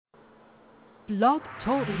Blog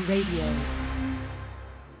Talk Radio.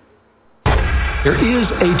 There is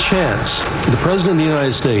a chance for the President of the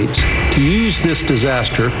United States to use this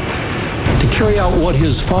disaster to carry out what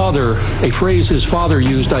his father, a phrase his father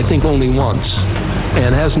used, I think, only once,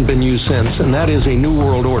 and hasn't been used since, and that is a new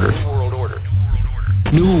world order.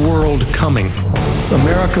 New world coming.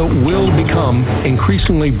 America will become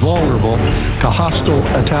increasingly vulnerable to hostile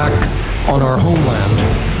attack on our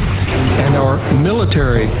homeland, and our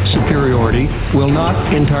military superiority will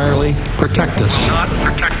not entirely protect us.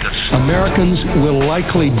 Americans will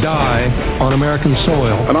likely die on American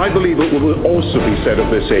soil. And I believe it will also be said of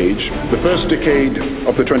this age, the first decade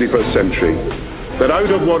of the 21st century, that out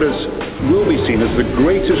of what will be seen as the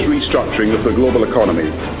greatest restructuring of the global economy,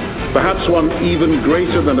 perhaps one even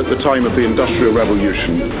greater than at the time of the Industrial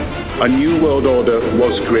Revolution, a new world order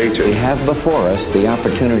was created. We have before us the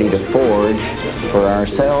opportunity to forge for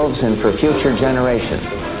ourselves and for future generations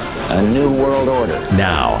a new world order.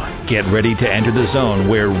 Now, get ready to enter the zone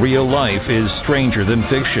where real life is stranger than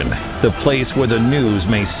fiction. The place where the news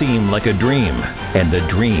may seem like a dream, and the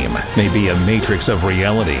dream may be a matrix of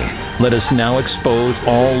reality. Let us now expose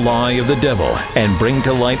all lie of the devil and bring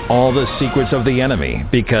to light all the secrets of the enemy,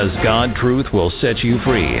 because God truth will set you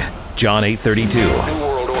free. John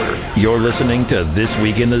 8:32. You're listening to This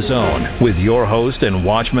Week in the Zone with your host and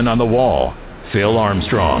watchman on the wall, Phil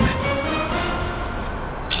Armstrong.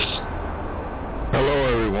 Hello,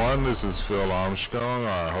 everyone. This is Phil Armstrong.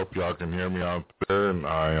 I hope y'all can hear me out there. And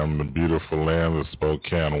I am the beautiful land of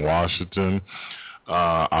Spokane, Washington.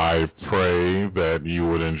 I pray that you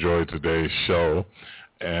would enjoy today's show,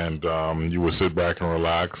 and you would sit back and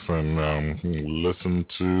relax and listen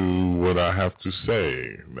to what I have to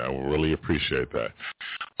say. I would really appreciate that.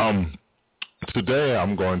 Today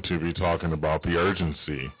I'm going to be talking about the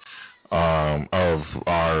urgency of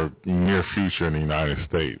our near future in the United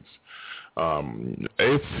States.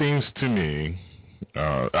 It seems to me,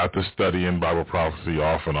 after studying Bible prophecy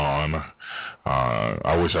off and on,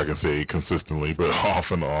 I wish I could say consistently, but off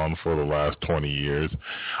and on for the last 20 years,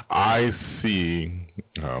 I see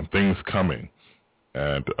things coming.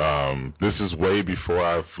 And this is way before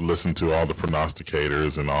I've listened to all the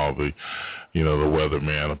prognosticators and all the, the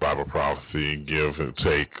weatherman of Bible prophecy give and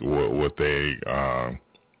take what they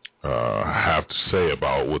have to say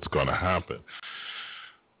about what's going to happen.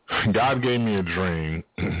 God gave me a dream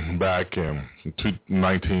back in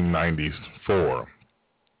 1994,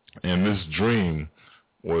 and this dream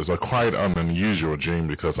was a quite unusual dream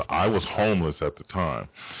because I was homeless at the time,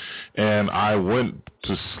 and I went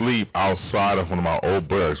to sleep outside of one of my old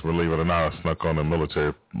barracks. Believe it or not, I snuck on a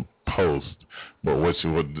military post, but which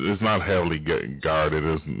is not heavily guarded.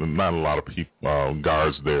 There's not a lot of people,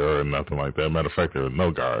 guards there or nothing like that. Matter of fact, there were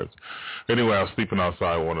no guards. Anyway, I was sleeping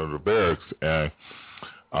outside one of the barracks, and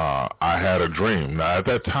I had a dream. Now, at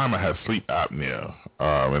that time, I had sleep apnea,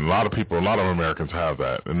 and a lot of Americans have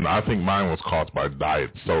that, and I think mine was caused by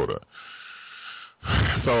diet soda.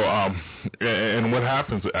 So, and what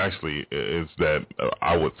happens actually is that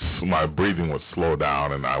my breathing would slow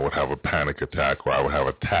down, and I would have a panic attack, or I would have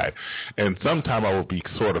a attack, and sometimes I would be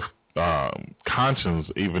sort of conscious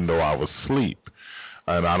even though I was asleep,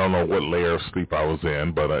 and I don't know what layer of sleep I was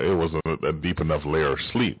in, but it was a deep enough layer of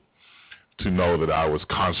sleep to know that I was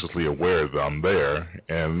consciously aware that I'm there.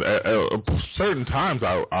 And at certain times,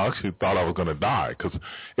 I actually thought I was going to die, because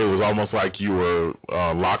it was almost like you were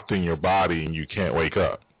locked in your body and you can't wake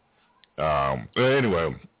up.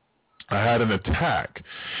 Anyway, I had an attack,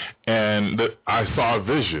 and I saw a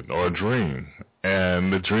vision or a dream,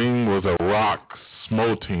 and the dream was a rock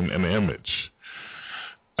smoting an image.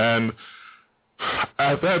 And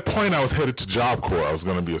at that point, I was headed to Job Corps. I was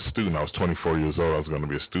going to be a student. I was 24 years old. I was going to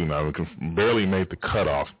be a student. I barely made the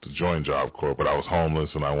cutoff to join Job Corps, but I was homeless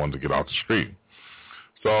and I wanted to get off the street.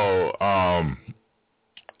 So I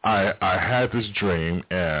had this dream,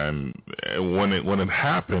 and when it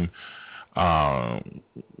happened, I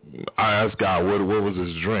asked God, what was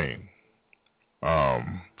this dream?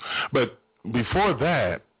 But before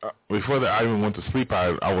that, I even went to sleep,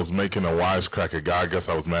 I was making a wisecrack at God. I guess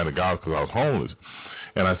I was mad at God because I was homeless.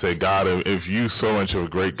 And I said, God, if you so much of a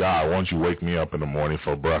great God, why don't you wake me up in the morning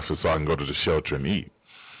for breakfast so I can go to the shelter and eat?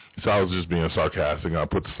 So I was just being sarcastic. I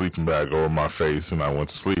put the sleeping bag over my face, and I went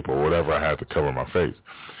to sleep, or whatever I had to cover my face.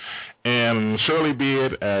 And surely be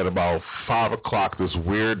it, at about 5 o'clock, this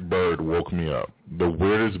weird bird woke me up, the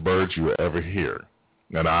weirdest bird you ever hear.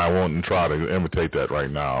 And I won't try to imitate that right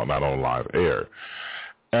now, not on live air.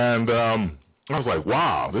 And I was like,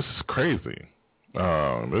 wow, this is crazy.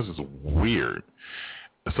 This is weird.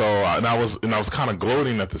 So and I was kind of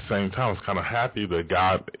gloating at the same time. I was kind of happy that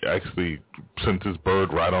God actually sent this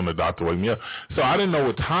bird right on the dot to wake me up. So I didn't know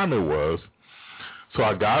what time it was. So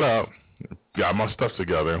I got up, got my stuff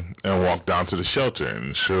together, and walked down to the shelter.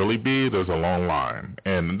 And surely be, there's a long line,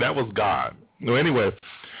 and that was God. Well, anyway,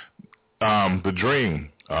 the dream.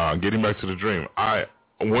 Getting back to the dream, I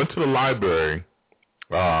went to the library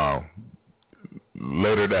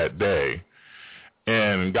later that day.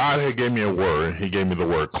 And God had gave me a word. He gave me the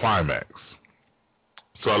word climax.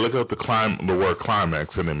 So I looked up the word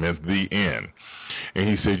climax, and it meant the end. And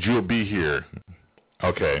he said, you'll be here.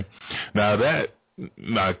 Okay. Now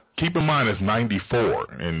keep in mind it's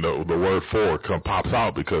 94, and the word for pops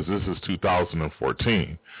out because this is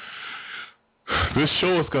 2014. This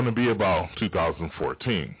show is going to be about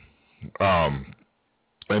 2014.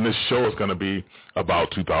 And this show is going to be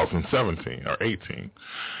about 2017 or 18.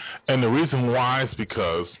 And the reason why is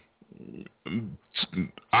because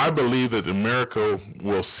I believe that America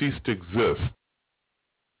will cease to exist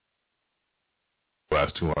the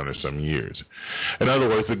last 200-some years. In other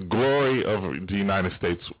words, the glory of the United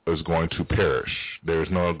States is going to perish. There's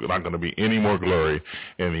not going to be any more glory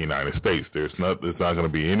in the United States. There's not going to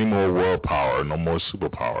be any more world power, no more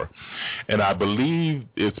superpower. And I believe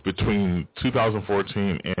it's between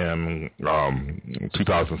 2014 and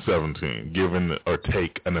 2017, given or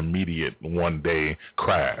take an immediate one-day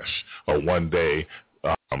crash or one-day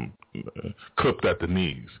clipped at the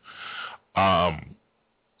knees.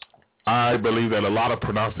 I believe that a lot of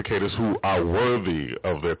prognosticators who are worthy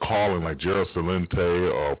of their calling, like Gerald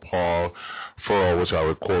Celente or Paul Furrow, which I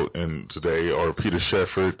would quote in today, or Peter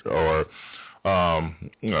Shepard, or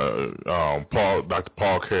Dr.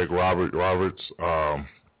 Paul Craig Roberts,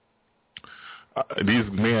 these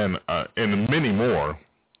men and many more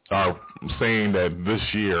are saying that this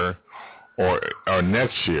year or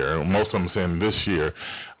next year, most of them saying this year,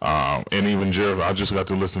 and even Gerald, I just got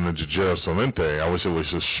to listen to Gerald Celente. I wish it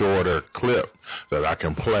was a shorter clip that I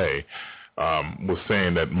can play, was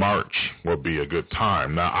saying that March would be a good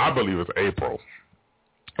time. Now, I believe it's April,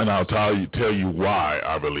 and I'll tell you why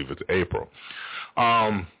I believe it's April.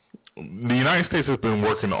 The United States has been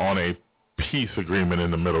working on a peace agreement in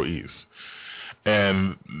the Middle East,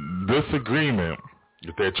 and this agreement,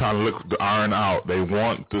 if they're trying to iron out, they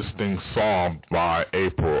want this thing solved by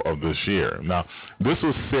April of this year. Now, this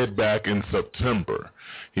was said back in September.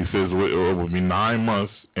 He says it will be 9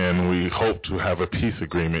 months, and we hope to have a peace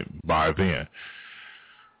agreement by then.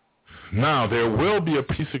 Now, there will be a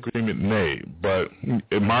peace agreement made, but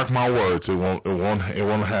mark my words, it will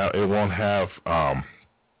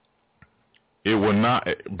not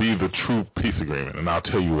be the true peace agreement, and I'll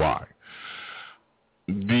tell you why.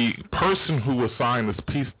 The person who will sign this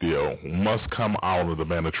peace deal must come out of the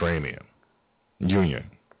Mediterranean Union.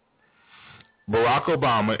 Barack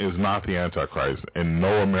Obama is not the Antichrist, and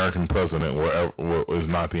no American president is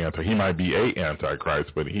not the Antichrist. He might be a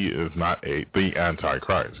Antichrist, but he is not the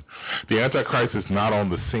Antichrist. The Antichrist is not on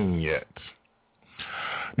the scene yet.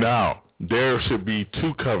 Now, there should be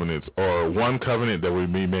two covenants, or one covenant that will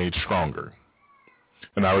be made stronger.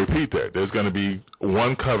 And I repeat that. There's going to be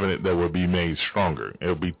one covenant that will be made stronger. It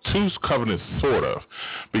will be two covenants, sort of,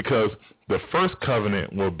 because the first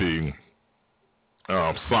covenant will be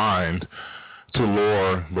signed to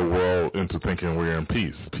lure the world into thinking we're in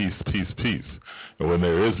peace, and when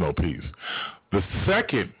there is no peace. The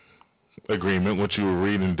second agreement, which you will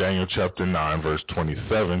read in Daniel chapter 9, verse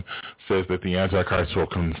 27, says that the Antichrist will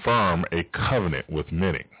confirm a covenant with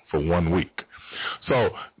many for 1 week.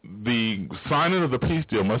 So the signing of the peace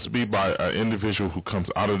deal must be by an individual who comes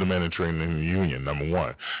out of the Mediterranean Union, number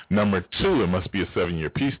one. Number two, it must be a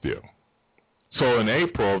 7-year peace deal. So in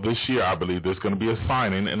April of this year, I believe there's going to be a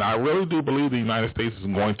signing, and I really do believe the United States is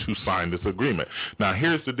going to sign this agreement. Now,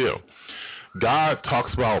 here's the deal. God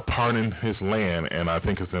talks about pardoning his land, and I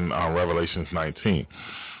think it's in Revelations 19.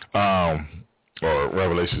 Or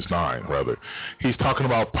Revelations 9, rather. He's talking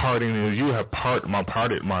about pardoning. You have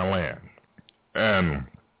parted my land. And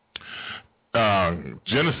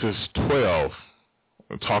Genesis 12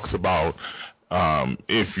 talks about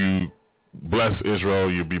if you bless Israel,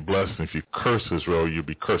 you'll be blessed. If you curse Israel, you'll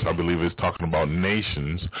be cursed. I believe it's talking about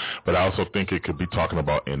nations, but I also think it could be talking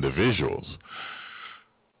about individuals.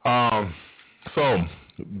 So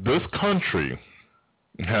this country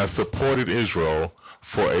has supported Israel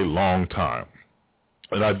for a long time.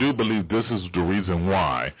 And I do believe this is the reason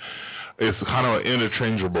why. It's kind of an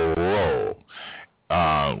interchangeable role.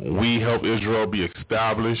 We help Israel be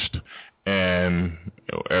established, and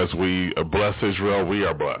as we bless Israel, we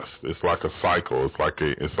are blessed. It's like a cycle.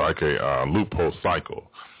 It's like a loophole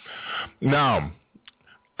cycle. Now,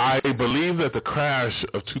 I believe that the crash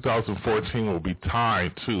of 2014 will be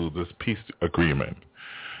tied to this peace agreement.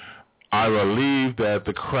 I believe that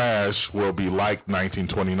the crash will be like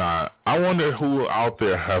 1929. I wonder who out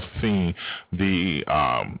there have seen the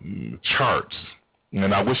charts.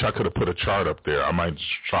 And I wish I could have put a chart up there. I might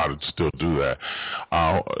try to still do that.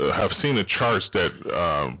 Have seen the charts that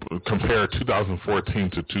compare 2014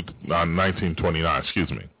 to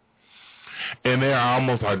 1929, and they are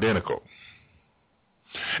almost identical.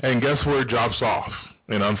 And guess where it drops off?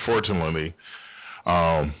 And unfortunately,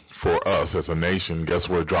 for us as a nation, guess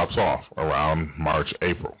where it drops off? Around March,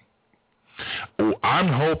 April. I'm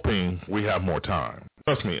hoping we have more time.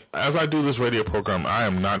 Trust me, as I do this radio program, I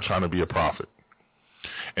am not trying to be a prophet.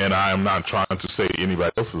 And I am not trying to say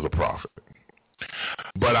anybody else is a prophet.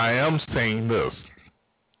 But I am saying this,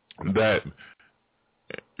 that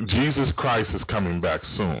Jesus Christ is coming back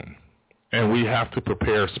soon. And we have to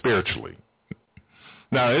prepare spiritually.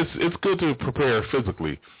 Now, it's good to prepare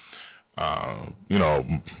physically, have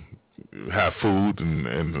food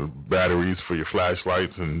and batteries for your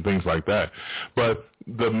flashlights and things like that. But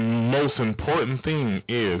the most important thing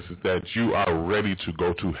is that you are ready to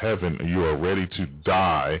go to heaven, you are ready to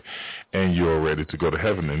die, and you are ready to go to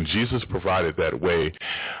heaven. And Jesus provided that way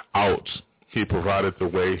out. He provided the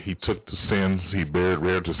way. He took the sins. He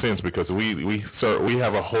bared the sins, because we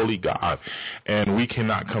have a holy God, and we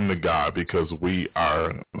cannot come to God because we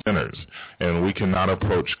are sinners, and we cannot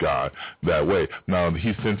approach God that way. Now,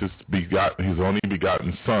 He sent His only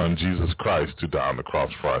begotten Son, Jesus Christ, to die on the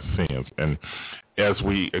cross for our sins. And as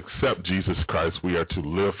we accept Jesus Christ, we are to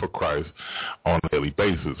live for Christ on a daily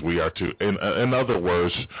basis. We are to, in other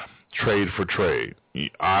words, trade for trade.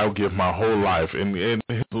 I'll give my whole life, and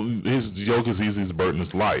his yoke is easy, his burden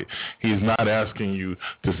is light. He's not asking you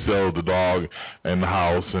to sell the dog and the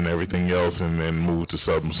house and everything else and then move to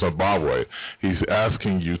Zimbabwe. He's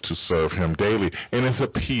asking you to serve him daily, and it's a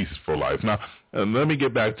peaceful life. Now, let me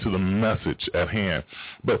get back to the message at hand,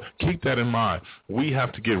 but keep that in mind. We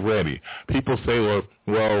have to get ready. People say, well,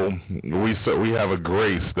 we have a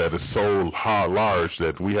grace that is so large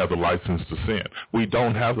that we have the license to sin. We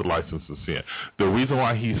don't have the license to sin. The reason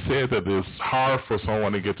why He said that it's hard for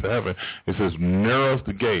someone to get to heaven, He says, narrow is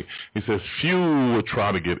the gate. He says, few would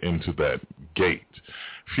try to get into that gate.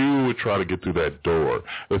 Few would try to get through that door.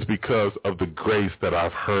 It's because of the grace that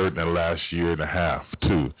I've heard in the last year and a half,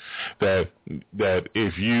 too, that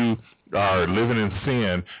if you are living in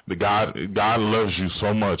sin, God loves you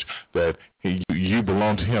so much that you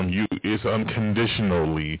belong to Him. You're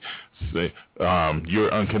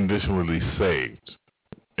unconditionally saved.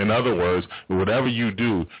 In other words, whatever you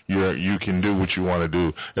do, you can do what you want to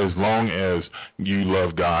do as long as you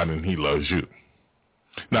love God and He loves you.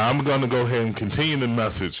 Now, I'm going to go ahead and continue the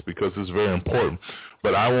message because it's very important,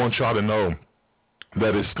 but I want y'all to know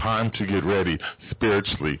that it's time to get ready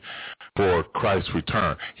spiritually for Christ's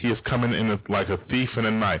return. He is coming in like a thief in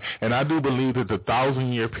the night. And I do believe that the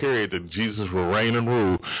 1,000-year period that Jesus will reign and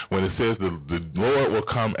rule, when it says the Lord will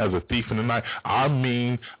come as a thief in the night, I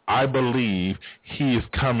believe He is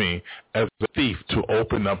coming as a thief to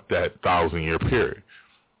open up that 1,000-year period.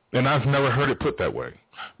 And I've never heard it put that way.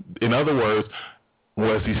 In other words,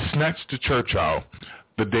 as He snatched the church out,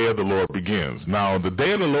 the day of the Lord begins. Now, the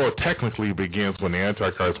day of the Lord technically begins when the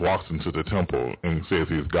Antichrist walks into the temple and says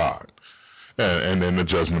he's God. And then the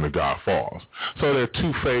judgment of God falls. So there are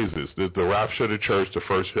two phases. There's the rapture of the church, the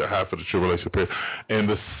first half of the tribulation period. And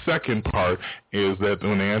the second part is that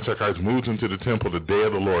when the Antichrist moves into the temple, the day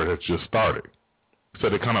of the Lord has just started. So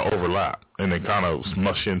they kind of overlap, and they kind of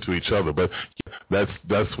smush into each other. But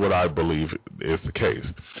that's what I believe is the case.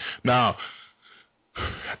 Now,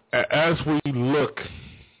 as we look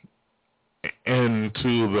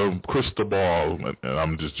into the crystal ball, and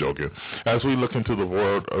I'm just joking, as we look into the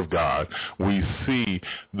Word of God, we see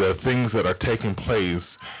the things that are taking place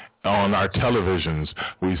on our televisions.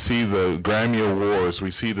 We see the Grammy Awards.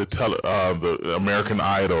 We see the American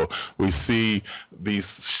Idol. We see these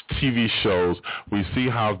TV shows. We see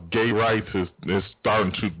how gay rights is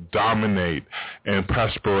starting to dominate and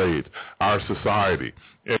perpetuate our society.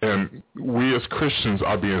 And we as Christians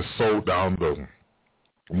are being sold down the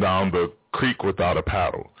creek without a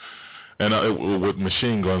paddle, and with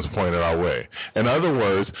machine guns pointed our way. In other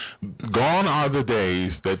words, gone are the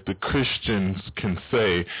days that the Christians can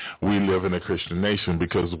say we live in a Christian nation,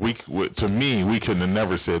 because to me, we could have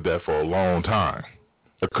never said that for a long time.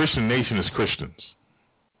 A Christian nation is Christians.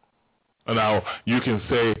 Now, you can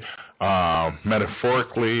say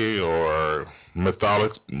metaphorically or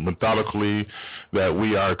methodically that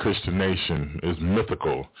we are a Christian nation is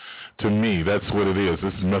mythical. To me, that's what it is.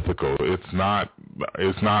 It's mythical. It's not,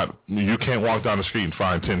 you can't walk down the street and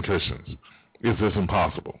find 10 Christians. It's just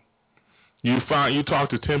impossible. You talk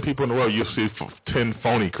to 10 people in a row, you'll see 10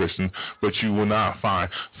 phony Christians, but you will not find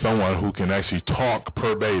someone who can actually talk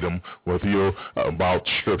verbatim with you about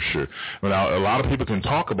Scripture. Now, a lot of people can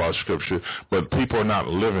talk about Scripture, but people are not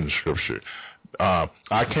living Scripture.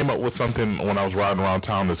 I came up with something when I was riding around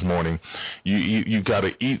town this morning. You got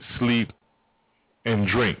to eat, sleep, and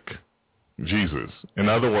drink Jesus. In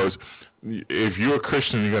other words, if you're a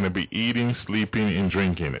Christian, you're going to be eating, sleeping, and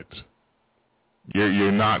drinking it.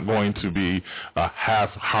 You're not going to be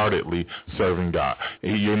half-heartedly serving God.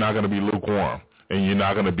 You're not going to be lukewarm, and you're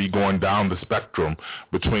not going to be going down the spectrum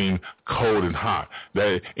between cold and hot.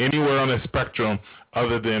 That anywhere on the spectrum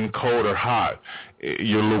other than cold or hot,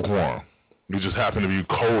 you're lukewarm. You just happen to be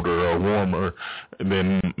colder or warmer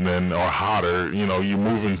than or hotter. You know, you're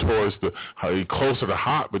moving towards you're closer to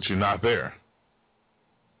hot, but you're not there.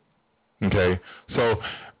 Okay, so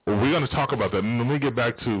we're going to talk about that. And let me get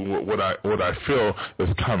back to what I feel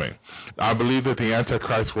is coming. I believe that the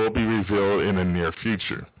Antichrist will be revealed in the near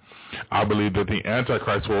future. I believe that the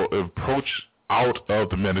Antichrist will approach out of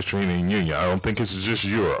the Mediterranean Union. I don't think it's just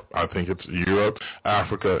Europe. I think it's Europe,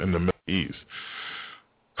 Africa, and the Middle East.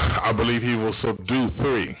 I believe he will subdue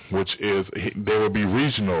 3, which is there will be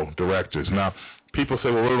regional directors. Now, people say,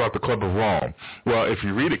 well, what about the Club of Rome? Well, if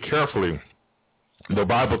you read it carefully, the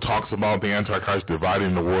Bible talks about the Antichrist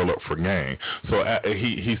dividing the world up for gain. So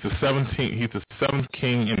he's the 17th. He's the 7th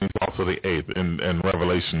king, and he's also the 8th in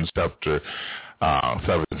Revelation chapter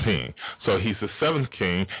 17. So he's the 7th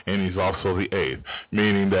king, and he's also the 8th,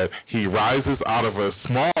 meaning that he rises out of a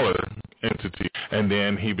smaller entity, and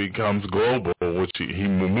then he becomes global, which he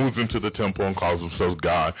moves into the temple and calls himself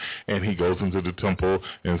God, and he goes into the temple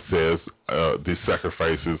and says the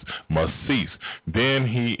sacrifices must cease. Then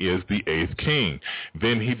he is the 8th king.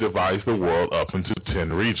 Then he divides the world up into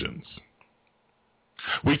 10 regions.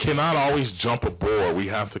 We cannot always jump aboard. We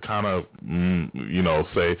have to kind of,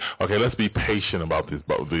 say, okay, let's be patient about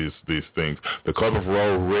these things. The Club of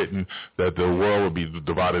Rome written that the world will be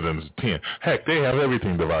divided into 10. Heck, they have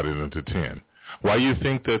everything divided into 10. Why do you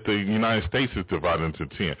think that the United States is divided into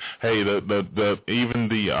 10? Hey, even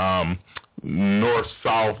the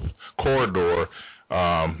north-south corridor,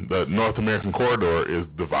 the North American corridor is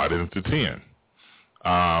divided into 10.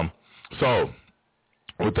 So,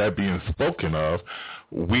 with that being spoken of,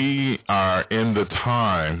 we are in the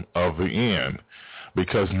time of the end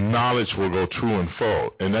because knowledge will go true and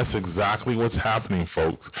full. And that's exactly what's happening,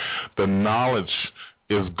 folks. The knowledge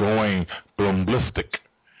is going bombastic.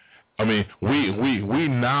 I mean, we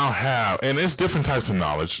now have, and it's different types of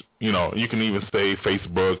knowledge. You know, you can even say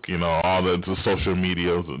Facebook, all the social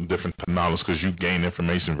medias and different knowledge because you gain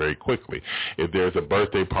information very quickly. If there's a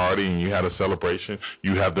birthday party and you had a celebration,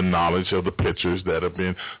 you have the knowledge of the pictures that have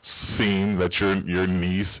been seen that your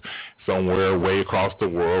niece somewhere way across the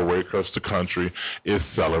world, way across the country is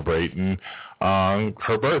celebrating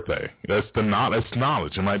her birthday. That's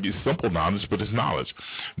knowledge. It might be simple knowledge, but it's knowledge.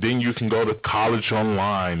 Then you can go to college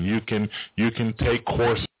online. You can take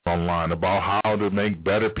courses online about how to make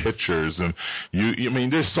better pictures, and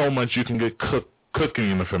there's so much you can get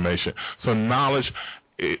cooking information. So knowledge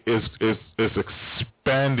is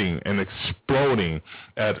expanding and exploding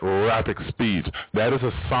at rapid speeds. That is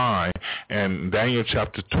a sign in Daniel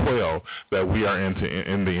chapter 12 that we are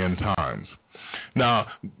in the end times. Now,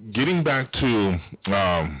 getting back to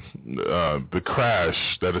the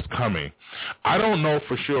crash that is coming, I don't know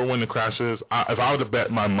for sure when the crash is. If I were to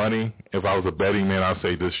bet my money, if I was a betting man, I'd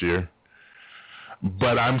say this year.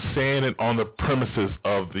 But I'm saying it on the premises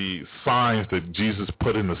of the signs that Jesus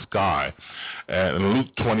put in the sky. And in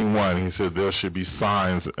Luke 21, he said there should be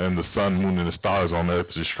signs in the sun, moon, and the stars on earth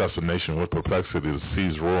to distress the nation with perplexity, the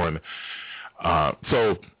seas roaring.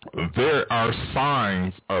 So there are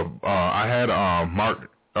signs of. I had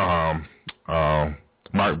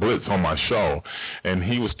Mark Blitz on my show, and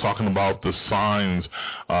he was talking about the signs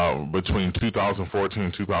between 2014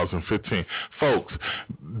 and 2015. Folks,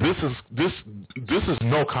 this is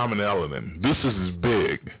no common element. This is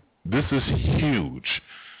big. This is huge.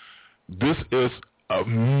 This is a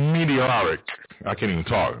meteoric. I can't even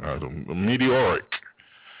talk. Meteoric.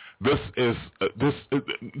 This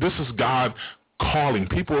is God calling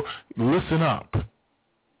people. Listen up.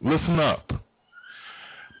 Listen up.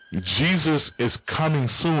 Jesus is coming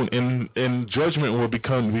soon, and judgment will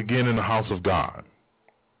begin in the house of God.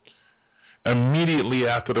 immediately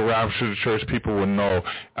after the rapture of the church, people will know,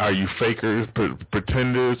 are you fakers,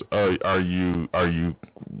 pretenders, or are you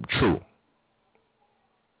true?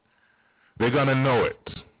 They're going to know it.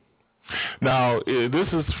 Now,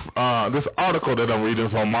 this article that I'm reading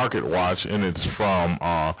is on Market Watch, and it's from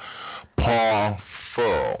Paul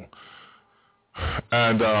Furl.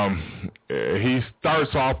 And he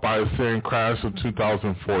starts off by saying crash of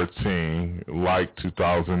 2014 like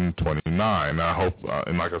 2029. I hope,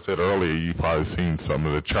 and like I said earlier, you've probably seen some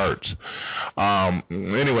of the charts.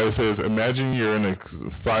 Anyway, it says, imagine you're in an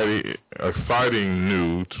exciting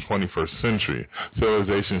new 21st century.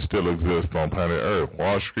 Civilization still exists on planet Earth.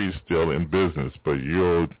 Wall Street's still in business, but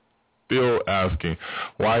you're still asking,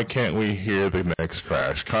 why can't we hear the next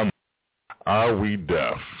crash coming? Are we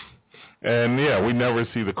deaf? And yeah, we never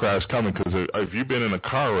see the crash coming, because if you've been in a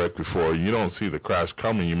car wreck before, you don't see the crash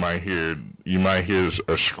coming. You might hear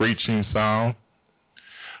a screeching sound,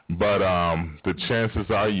 but the chances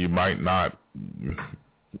are you might not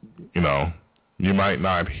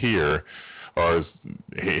hear or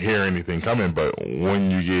hear anything coming. But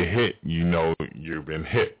when you get hit, you know you've been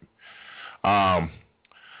hit. Now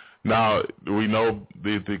we know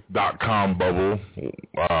the .com bubble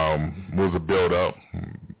was a build-up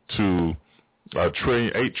to $8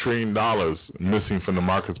 trillion missing from the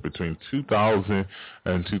markets between 2000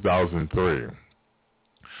 and 2003.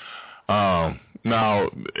 Now,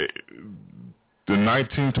 the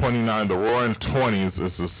 1929, the Roaring '20s,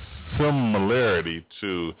 is a similarity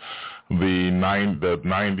to the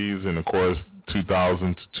 90s and, of course,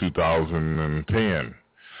 2000 to 2010.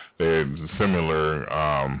 They're similar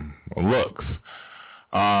looks.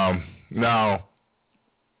 Now,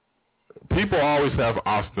 people always have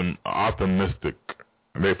optimistic.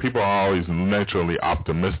 People are always naturally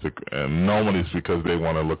optimistic, and normally it's because they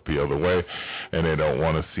want to look the other way and they don't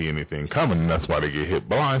want to see anything coming, and that's why they get hit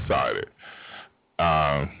blindsided.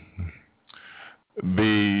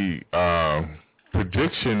 The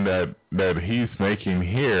prediction that he's making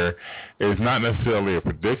here is not necessarily a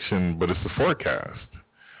prediction, but it's a forecast.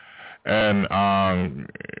 And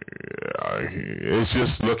it's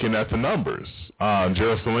just looking at the numbers.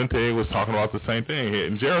 Gerald Celente was talking about the same thing.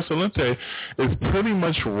 And Gerald Celente is pretty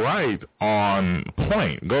much right on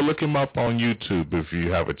point. Go look him up on YouTube if you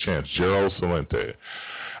have a chance, Gerald Celente.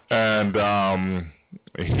 And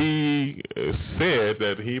he said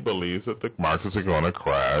that he believes that the markets are going to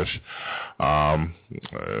crash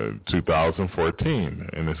 2014,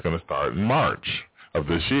 and it's going to start in March of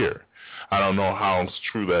this year. I don't know how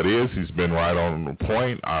true that is. He's been right on the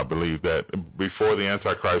point. I believe that before the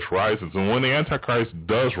Antichrist rises, and when the Antichrist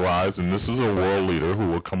does rise, and this is a world leader who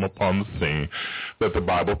will come upon the scene that the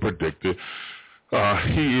Bible predicted,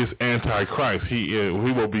 he is Antichrist. He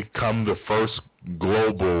will become the first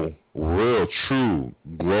global, real, true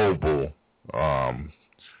global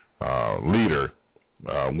leader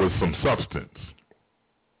with some substance.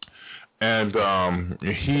 And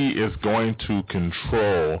he is going to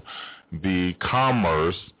control the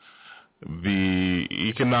commerce, the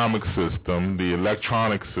economic system, the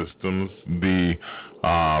electronic systems, the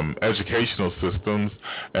educational systems,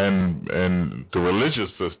 and the religious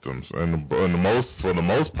systems, and for the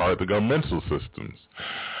most part, the governmental systems.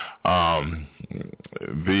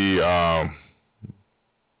 The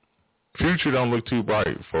future don't look too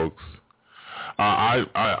bright, folks. I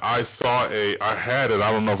had it.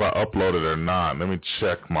 I don't know if I uploaded it or not. Let me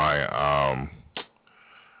check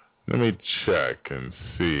and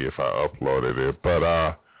see if I uploaded it. But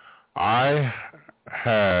I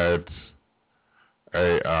had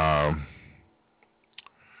a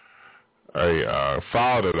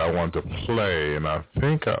file that I wanted to play, and I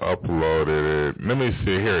think I uploaded it. Let me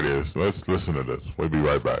see. Here it is. Let's listen to this. We'll be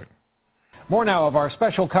right back. More now of our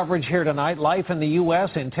special coverage here tonight, life in the U.S.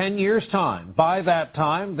 in 10 years' time. By that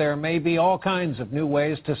time, there may be all kinds of new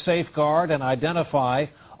ways to safeguard and identify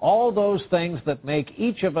all those things that make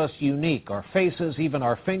each of us unique, our faces, even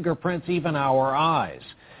our fingerprints, even our eyes.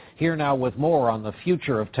 Here now with more on the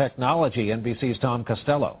future of technology, NBC's Tom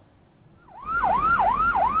Costello.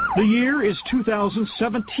 The year is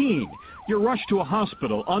 2017. You're rushed to a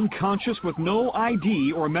hospital unconscious with no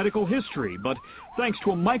ID or medical history, but thanks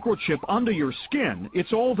to a microchip under your skin,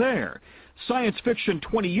 it's all there. Science fiction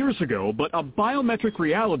 20 years ago, but a biometric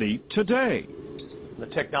reality today. The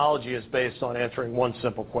technology is based on answering one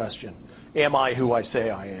simple question. Am I who I say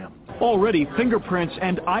I am? Already, fingerprints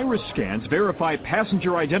and iris scans verify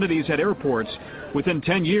passenger identities at airports. Within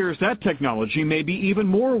 10 years, that technology may be even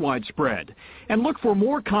more widespread. And look for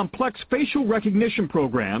more complex facial recognition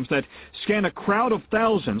programs that scan a crowd of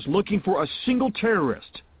thousands looking for a single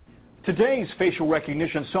terrorist. Today's facial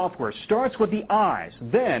recognition software starts with the eyes.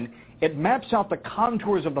 Then it maps out the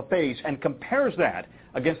contours of the face and compares that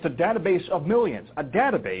against a database of millions, a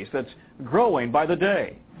database that's growing by the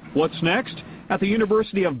day. What's next? At the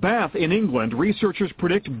University of Bath in England, researchers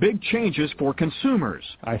predict big changes for consumers.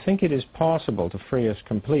 I think it is possible to free us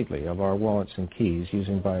completely of our wallets and keys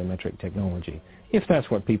using biometric technology, if that's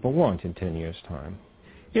what people want in 10 years' time.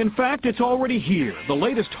 In fact, it's already here. The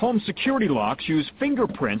latest home security locks use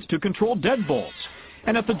fingerprints to control deadbolts.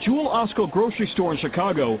 And at the Jewel Osco grocery store in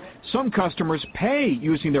Chicago, some customers pay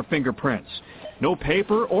using their fingerprints. No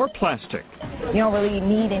paper or plastic. You don't really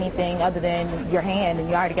need anything other than your hand, and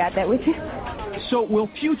you already got that with you. So will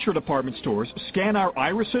future department stores scan our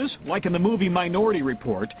irises, like in the movie Minority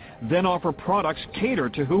Report, then offer products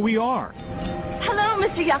catered to who we are? Hello,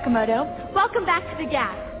 Mr. Yakamoto. Welcome back to the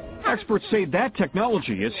Gap. Experts say that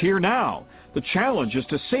technology is here now. The challenge is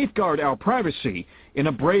to safeguard our privacy in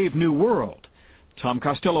a brave new world. Tom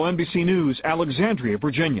Costello, NBC News, Alexandria,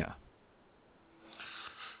 Virginia.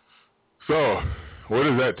 So, what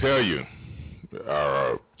does that tell you?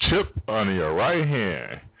 Chip on your right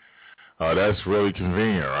hand. That's really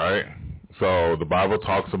convenient, right? So the Bible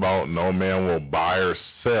talks about no man will buy or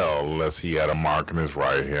sell unless he had a mark in his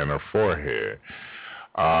right hand or forehead.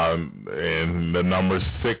 And the number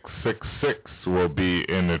 666 will be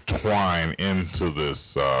intertwined into this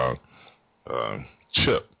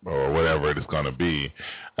chip or whatever it is going to be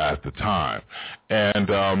at the time.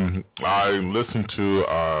 And I listened to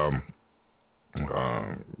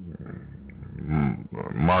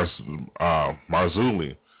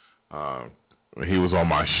Marzulli. He was on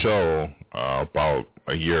my show about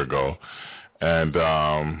a year ago, and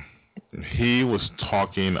he was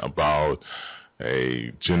talking about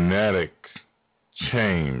a genetic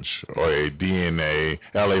change or a DNA.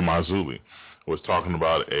 L.A. Marzulli was talking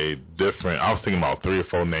about a different, I was thinking about 3 or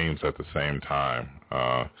 4 names at the same time.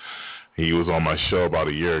 He was on my show about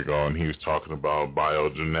a year ago, and he was talking about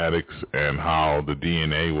biogenetics and how the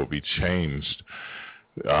DNA will be changed.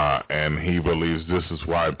 And he believes this is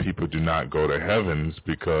why people do not go to heavens,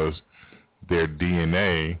 because their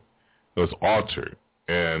DNA was altered.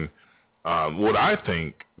 And what I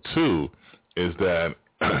think, too, is that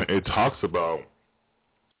it talks about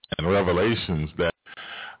in Revelations that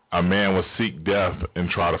a man will seek death and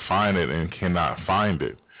try to find it and cannot find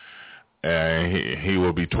it. And he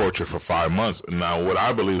will be tortured for 5 months. Now, what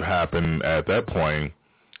I believe happened at that point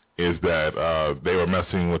is that they were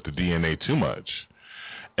messing with the DNA too much.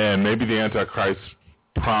 And maybe the Antichrist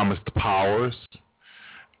promised powers,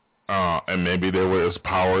 and maybe there was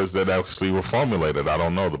powers that actually were formulated. I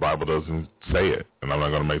don't know. The Bible doesn't say it, and I'm not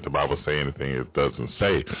going to make the Bible say anything it doesn't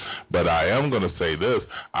say. But I am going to say this.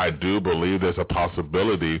 I do believe there's a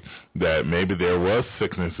possibility that maybe there was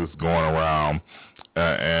sicknesses going around,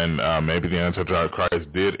 and maybe the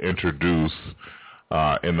Antichrist did introduce,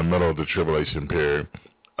 in the middle of the tribulation period,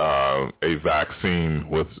 a vaccine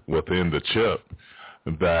within the chip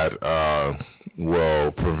that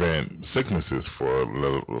will prevent sicknesses for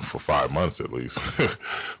 5 months at least.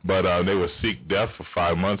 But they would seek death for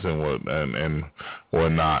 5 months and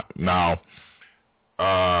would not. Now,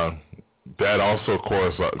 that also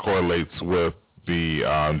correlates with the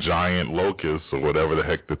giant locusts or whatever the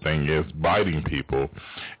heck the thing is biting people.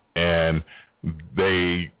 And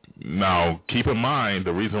they, now keep in mind,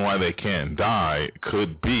 the reason why they can't die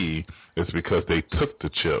could be is because they took the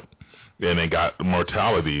chip. And they got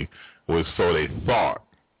mortality, was so they thought.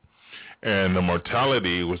 And the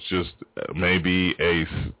mortality was just maybe a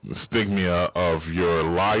stigma of your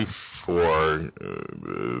life, or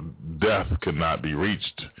death could not be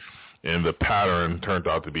reached. And the pattern turned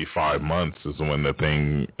out to be 5 months is when the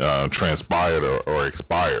thing transpired or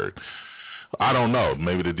expired. I don't know.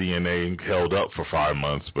 Maybe the DNA held up for 5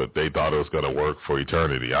 months, but they thought it was going to work for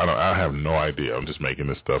eternity. I have no idea. I'm just making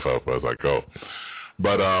this stuff up as I go.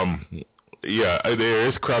 But, yeah, there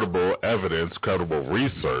is credible evidence, credible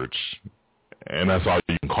research, and that's all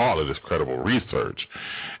you can call it, is credible research.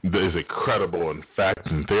 Is it credible in fact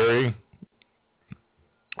and theory?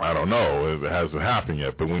 I don't know. It hasn't happened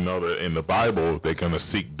yet, but we know that in the Bible they're going to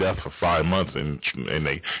seek death for 5 months, and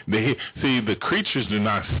they see, the creatures do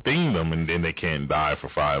not sting them, and then they can't die for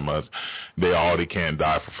 5 months. They already can't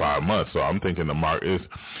die for 5 months. So I'm thinking the mark is,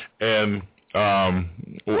 and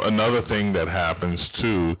another thing that happens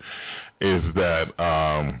too is that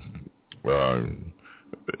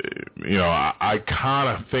you know, I kind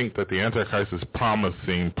of think that the Antichrist is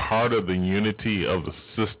promising part of the unity of the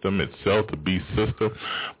system itself, the beast system,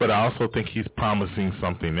 but I also think he's promising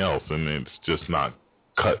something else, and it's just not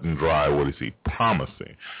cut and dry. What is he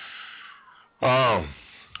promising?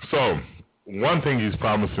 So one thing he's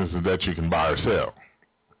promising is that you can buy or sell.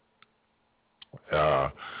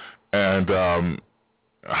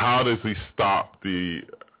 How does he stop the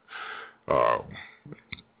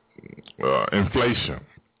inflation?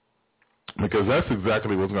 Because that's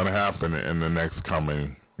exactly what's going to happen in the next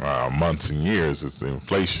coming months and years, is the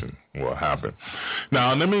inflation will happen.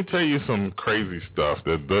 Now, let me tell you some crazy stuff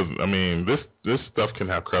that this stuff can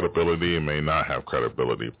have credibility and may not have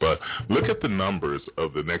credibility, but look at the numbers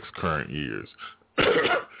of the next current years.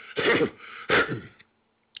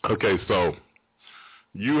 Okay, so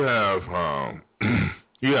you have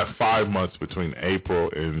 5 months between April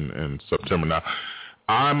and September. Now,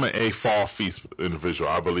 I'm a fall feast individual.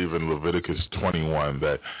 I believe in Leviticus 21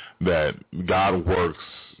 that God works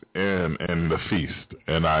in the feast,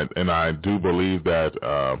 and I do believe that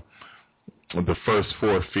the first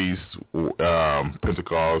 4 feasts,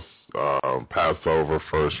 Pentecost, Passover,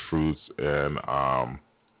 first fruits, and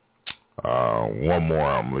one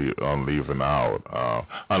more I'm leaving out,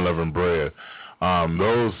 unleavened bread.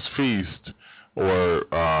 Those feasts were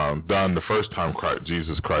done the first time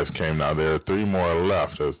Jesus Christ came. Now there are 3 more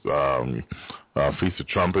left. There's Feast of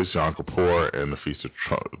Trumpets, Yom Kippur, and the Feast of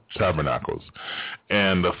Tabernacles.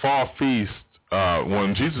 And the fall feast,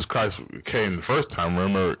 when Jesus Christ came the first time,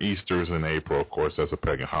 remember Easter's in April, of course, that's a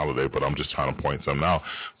pagan holiday, but I'm just trying to point something out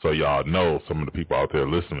so y'all know, some of the people out there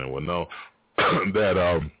listening will know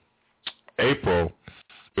that April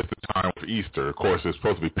is the time for Easter. Of course, it's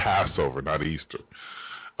supposed to be Passover, not Easter.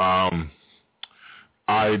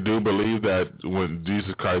 I do believe that when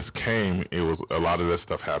Jesus Christ came, it was a lot of that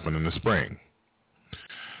stuff happened in the spring.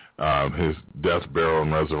 His death, burial,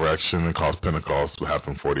 and resurrection, and Pentecost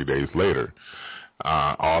happened 40 days later,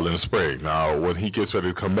 all in the spring. Now, when he gets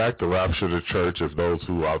ready to come back, the rapture of the church, if those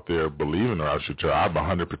who out there believe in the rapture of the church, I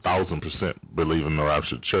 100,000% believe in the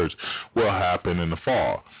rapture of the church, will happen in the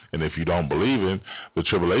fall. And if you don't believe it, the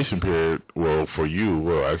tribulation period will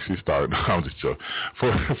actually start. I'm just joking.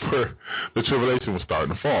 For the tribulation will start in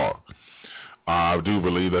the fall. I do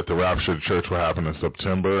believe that the rapture of the church will happen in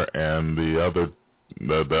September, and the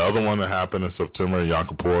other one that happened in September, Yom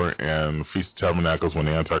Kippur, and Feast of Tabernacles, when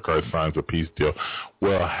the Antichrist signs a peace deal,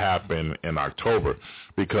 will happen in October.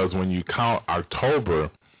 Because when you count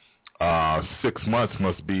October, 6 months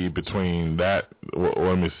must be between that.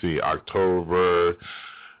 Let me see, October,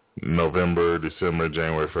 November, December,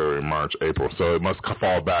 January, February, March, April. So it must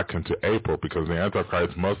fall back into April, because the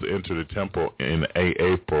Antichrist must enter the temple in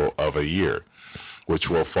April of a year, which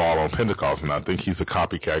will fall on Pentecost. And I think he's a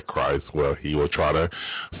copycat Christ. Well, he will try to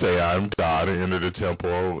say, I'm God, and enter the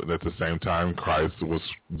temple. And at the same time, Christ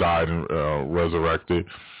died and resurrected.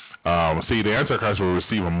 See, the Antichrist will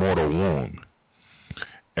receive a mortal wound.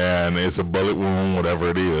 And it's a bullet wound, whatever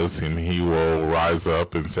it is, and he will rise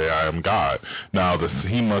up and say, I am God. Now,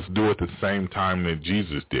 he must do it the same time that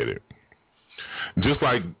Jesus did it. Just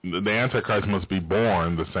like the Antichrist must be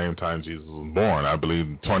born the same time Jesus was born. I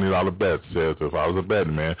believe $20 bet says, if I was a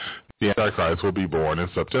betting man, the Antichrist will be born in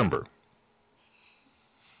September.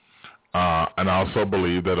 And I also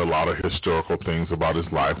believe that a lot of historical things about his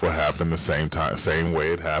life will happen the same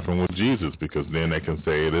way it happened with Jesus, because then they can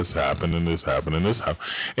say this happened and this happened and this happened.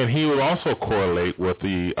 And he will also correlate with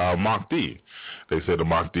the Mahdi. They said the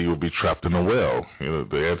Mahdi will be trapped in a well.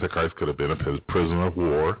 The Antichrist could have been a prisoner of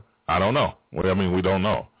war. I don't know. We don't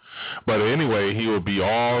know. But anyway, he will be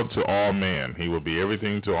all to all men. He will be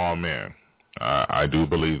everything to all men. I do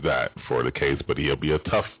believe that for the case, but he'll be a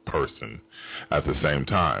tough person at the same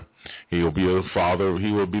time. He will be a father.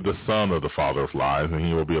 He will be the son of the father of lies, and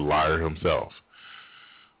he will be a liar himself.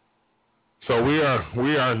 So we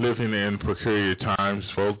are living in peculiar times,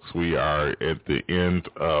 folks. We are at the end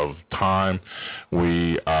of time.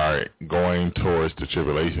 We are going towards the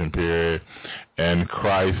tribulation period, and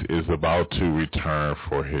Christ is about to return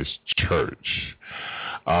for his church.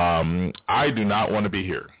 I do not want to be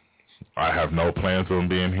here. I have no plans on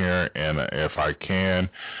being here, and if I can,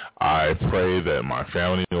 I pray that my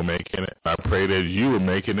family will make it. I pray that you will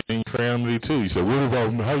make it in your family too. You say, what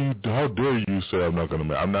about how dare you say I'm not going to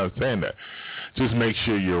make it? I'm not saying that. Just make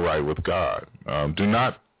sure you're right with God. Do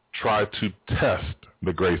not try to test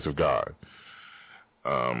the grace of God.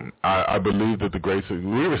 I believe that the grace of,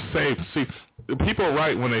 we were saved. See, people are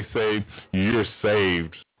right when they say you're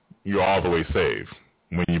saved, you're all the way saved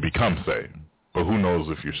when you become saved. But who knows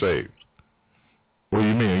if you're saved? What do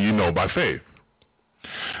you mean? You know by faith.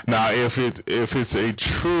 Now, if it's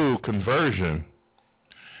a true conversion,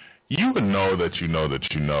 you would know that you know that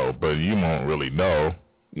you know, but you won't really know,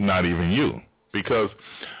 not even you. Because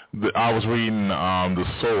I was reading the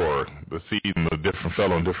sower, the seed, and the different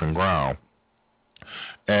fell on different ground.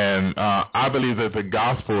 And I believe that the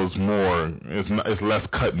gospel is less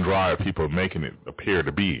cut and dry as people are making it appear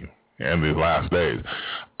to be in these last days.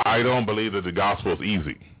 I don't believe that the gospel is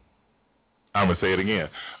easy. I'm going to say it again.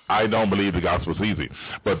 I don't believe the gospel is easy.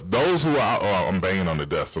 But those who are, I'm banging on the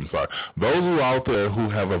desk, I'm sorry. Those who are out there who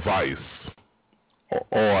have a vice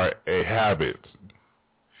or a habit,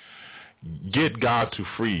 get God to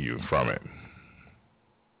free you from it.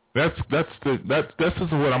 This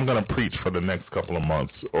is what I'm going to preach for the next couple of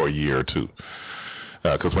months or a year or two,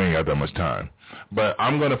 because we ain't got that much time. But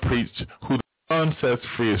I'm going to preach who the Son sets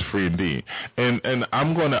free is free indeed, and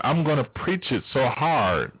I'm going to preach it so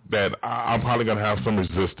hard that I'm probably going to have some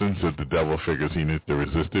resistance if the devil figures he needs to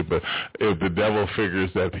resist it. But if the devil figures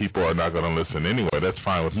that people are not going to listen anyway, that's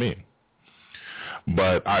fine with me.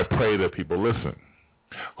 But I pray that people listen.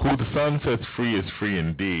 Who the Son sets free is free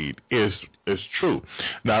indeed is true.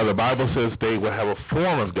 Now, the Bible says they will have a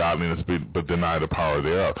form of godliness but deny the power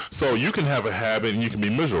thereof. So you can have a habit and you can be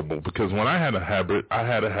miserable, because when I had a habit,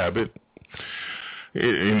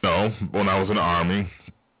 you know, when I was in the Army,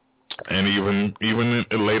 and even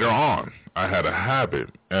later on, I had a habit.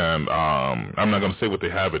 And I'm not going to say what the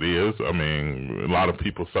habit is. I mean, a lot of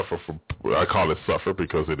people suffer from, I call it suffer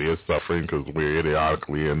because it is suffering, because we're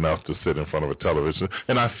idiotically enough to sit in front of a television.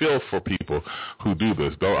 And I feel for people who do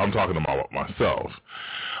this, though I'm talking about myself.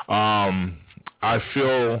 I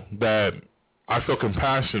feel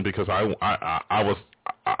compassion because I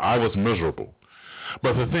was miserable.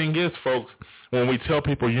 But the thing is, folks, when we tell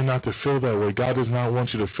people you're not to feel that way, God does not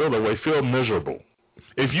want you to feel that way. Feel miserable.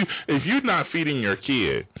 If you're not feeding your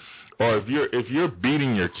kid, or if you're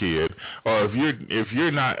beating your kid, or if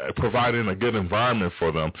you're not providing a good environment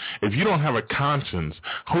for them, if you don't have a conscience,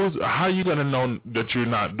 how are you going to know that you're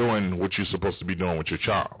not doing what you're supposed to be doing with your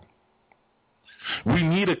child? We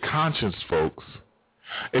need a conscience, folks.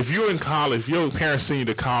 If you're in college, if your parents send you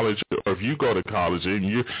to college, or if you go to college and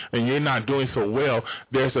you're not doing so well,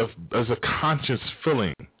 there's a conscience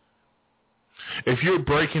feeling. If you're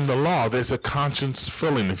breaking the law, there's a conscience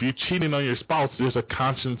feeling. If you're cheating on your spouse, there's a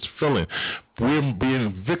conscience feeling. We're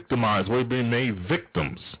being victimized. We're being made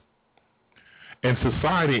victims. In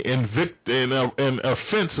society, and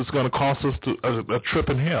offense is going to cost us a trip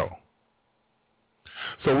in hell.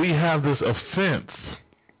 So we have this offense,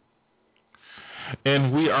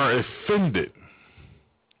 and we are offended.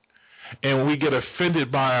 And we get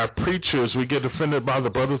offended by our preachers. We get offended by the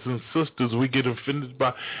brothers and sisters. We get offended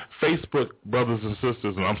by Facebook brothers and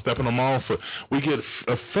sisters. And I'm stepping them on for. We get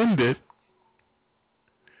offended,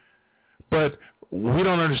 but we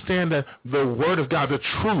don't understand that the Word of God, the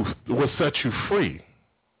truth, will set you free.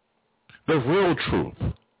 The real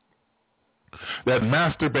truth. That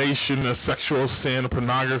masturbation, the sexual sin,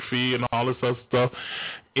 pornography, and all this other stuff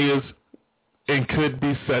is and could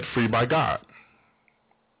be set free by God.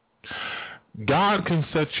 God can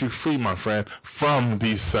set you free, my friend, from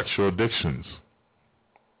these sexual addictions.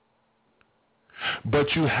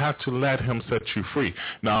 But you have to let him set you free.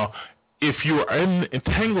 Now, if you are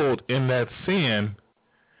entangled in that sin,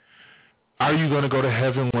 are you going to go to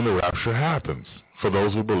heaven when the rapture happens? For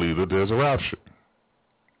those who believe that there's a rapture.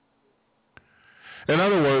 In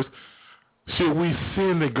other words, should we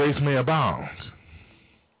sin that grace may abound?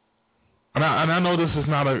 And I know this is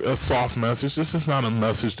not a soft message. This is not a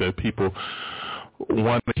message that people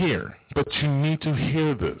want to hear. But you need to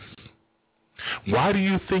hear this. Why do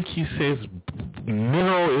you think he says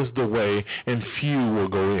narrow is the way and few will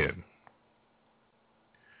go in?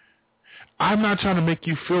 I'm not trying to make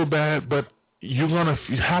you feel bad, but you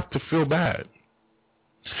have to feel bad.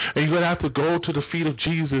 And you're going to have to go to the feet of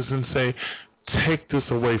Jesus and say, take this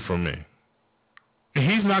away from me.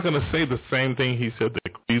 He's not going to say the same thing he said to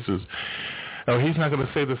Jesus. No, he's not going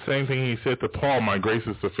to say the same thing he said to Paul, my grace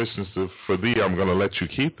is sufficient for thee, I'm going to let you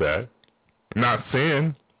keep that. Not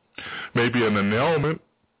sin, maybe an annulment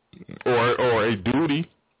or a duty,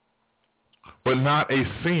 but not a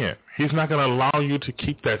sin. He's not going to allow you to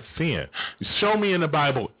keep that sin. Show me in the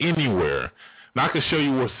Bible anywhere. Now, I can show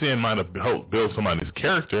you where sin might have helped build somebody's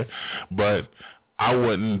character, but I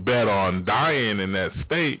wouldn't bet on dying in that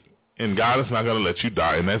state. And God is not going to let you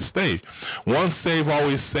die in that state. Once saved,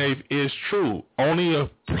 always saved is true. Only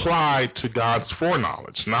applied to God's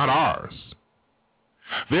foreknowledge, not ours.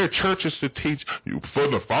 There are churches that teach, for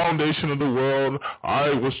the foundation of the world, I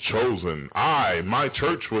was chosen. My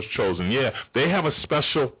church was chosen. Yeah, they have a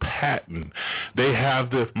special patent. They have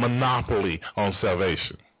the monopoly on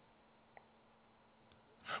salvation.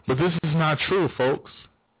 But this is not true, folks.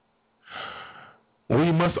 We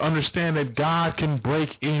must understand that God can break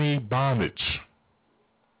any bondage.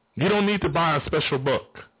 You don't need to buy a special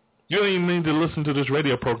book. You don't even need to listen to this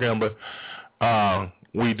radio program, but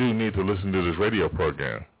we do need to listen to this radio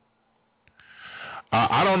program.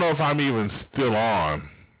 I don't know if I'm even still on.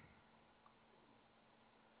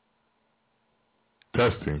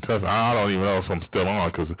 Testing. I don't even know if I'm still on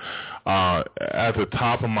because at the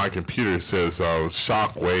top of my computer it says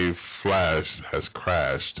shockwave flash has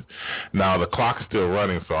crashed. Now the clock's still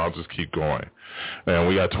running, so I'll just keep going. And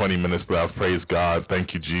we got 20 minutes left. Praise God.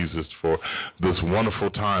 Thank you, Jesus, for this wonderful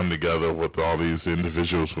time together with all these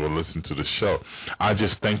individuals who will listen to the show. I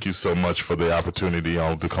just thank you so much for the opportunity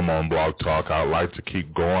to come on Blog Talk. I'd like to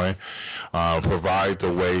keep going, provide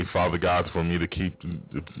the way, Father God, for me to keep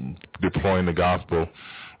deploying the gospel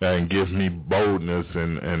and give me boldness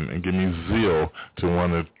and give me zeal to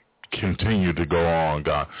want to continue to go on,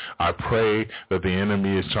 God. I pray that the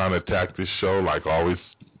enemy is trying to attack this show like always.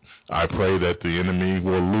 I pray that the enemy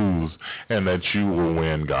will lose and that you will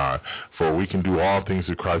win, God, for we can do all things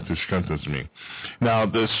through Christ who strengthens me. Now,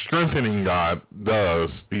 the strengthening God does,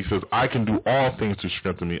 he says, I can do all things to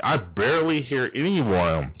strengthen me. I barely hear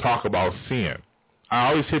anyone talk about sin. I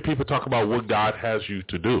always hear people talk about what God has you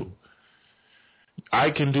to do. I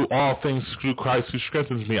can do all things through Christ who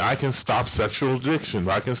strengthens me. I can stop sexual addiction.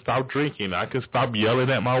 I can stop drinking. I can stop yelling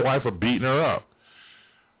at my wife or beating her up.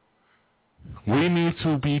 We need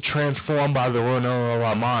to be transformed by the renewing of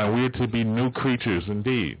our mind. We are to be new creatures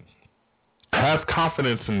indeed. Have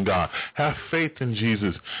confidence in God. Have faith in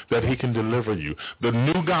Jesus that he can deliver you. The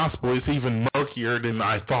new gospel is even murkier than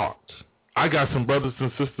I thought. I got some brothers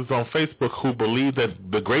and sisters on Facebook who believe that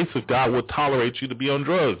the grace of God will tolerate you to be on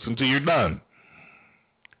drugs until you're done.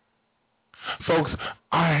 Folks,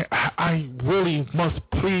 I really must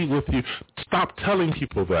plead with you, stop telling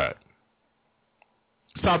people that.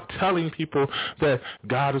 Stop telling people that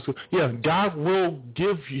God is, God will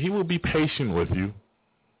give you, he will be patient with you.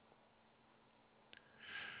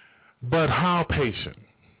 But how patient?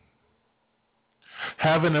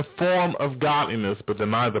 Having a form of godliness but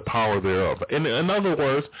deny the power thereof. In other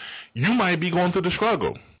words, you might be going through the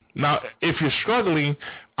struggle. Now, if you're struggling,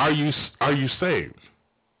 are you saved?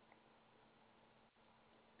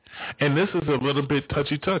 And this is a little bit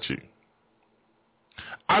touchy-touchy.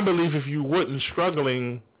 I believe if you weren't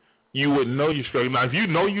struggling, you wouldn't know you're struggling. Now, if you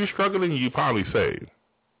know you're struggling, you're probably saved.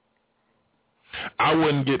 I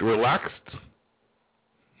wouldn't get relaxed.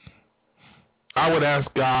 I would ask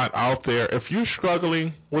God out there, if you're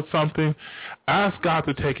struggling with something, ask God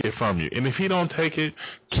to take it from you. And if he don't take it,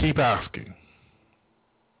 keep asking.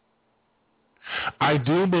 I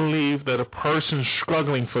do believe that a person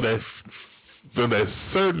struggling for that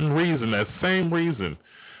certain reason, that same reason,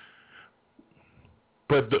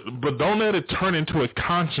 but don't let it turn into a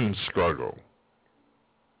conscience struggle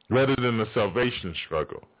rather than a salvation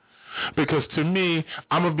struggle. Because to me,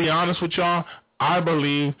 I'm going to be honest with y'all, I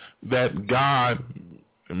believe that God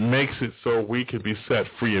makes it so we can be set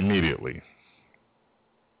free immediately.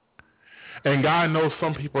 And God knows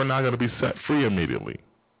some people are not going to be set free immediately.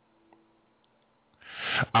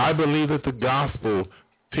 I believe that the gospel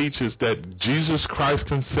teaches that Jesus Christ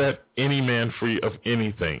can set any man free of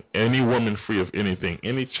anything, any woman free of anything,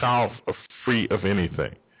 any child free of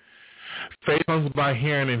anything. Faith comes by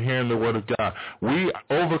hearing and hearing the word of God. We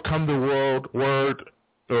overcome the world.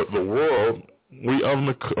 We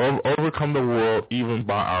overcome the world even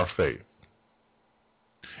by our faith.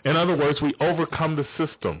 In other words, we overcome the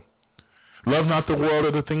system. Love not the world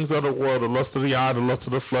or the things of the world, the lust of the eye, the lust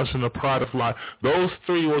of the flesh, and the pride of life. Those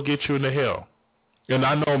three will get you into hell. And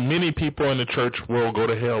I know many people in the church will go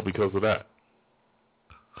to hell because of that.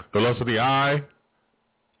 The lust of the eye,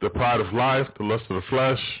 the pride of life, the lust of the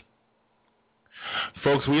flesh.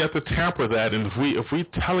 Folks, we have to temper that, and if we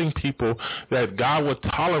telling people that God will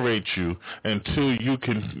tolerate you until you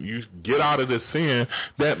get out of this sin,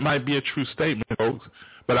 that might be a true statement, folks,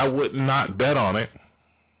 but I would not bet on it.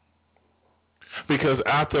 Because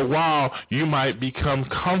after a while, you might become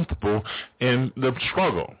comfortable in the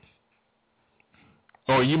struggle.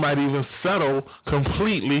 Or you might even settle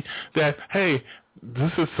completely that, hey,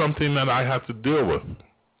 this is something that I have to deal with.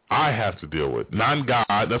 I have to deal with, not God.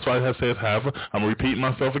 That's why it says, I'm repeating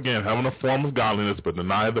myself again, having a form of godliness, but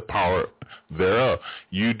deny the power thereof.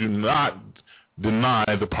 You do not deny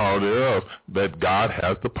the power thereof, that God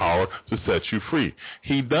has the power to set you free.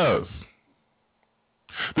 He does.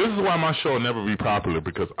 This is why my show will never be popular,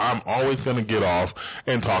 because I'm always going to get off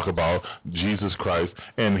and talk about Jesus Christ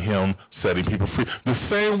and him setting people free. The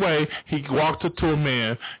same way he walked up to a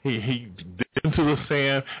man, he dipped into the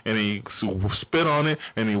sand and he spit on it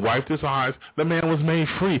and he wiped his eyes. The man was made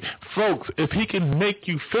free. Folks, if he can make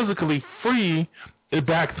you physically free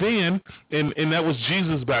back then, and that was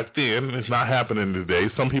Jesus back then, and it's not happening today.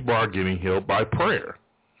 Some people are getting healed by prayer.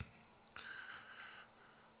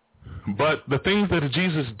 But the things that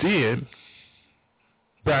Jesus did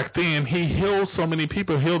back then, he healed so many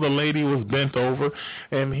people. Healed a lady who was bent over,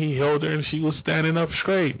 and he healed her, and she was standing up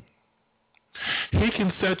straight. He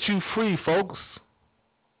can set you free, folks.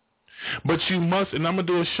 But you must, and I'm going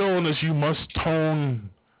to do a show on this, you must tone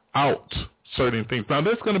out certain things. Now,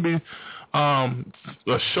 there's going to be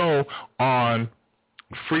a show on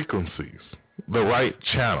frequencies, the right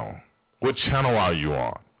channel. What channel are you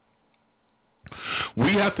on?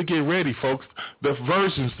 We have to get ready, folks. The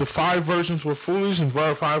 5 versions were foolish and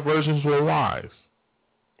 5 versions were wise.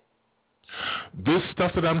 This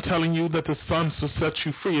stuff that I'm telling you, that the Son will set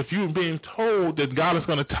you free. If you're being told that God is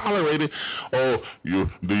going to tolerate it,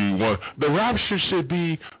 the rapture should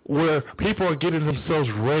be where people are getting themselves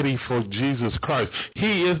ready for Jesus Christ.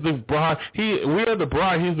 He is the bride. We are the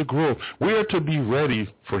bride. He's the groom. We are to be ready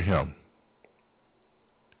for him.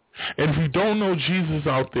 And if you don't know Jesus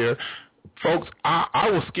out there, folks, I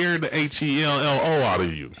will scare the HELLO out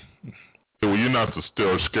of you. Well, you're not to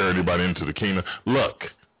still scare anybody into the kingdom. Look.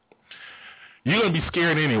 You're going to be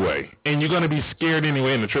scared anyway, and you're going to be scared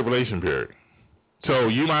anyway in the tribulation period. So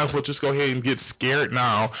you might as well just go ahead and get scared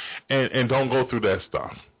now and don't go through that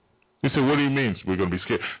stuff. You say, what do you mean we're going to be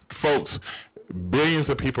scared? Folks, billions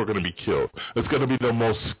of people are going to be killed. It's going to be the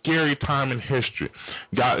most scary time in history.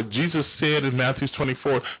 Jesus said in Matthew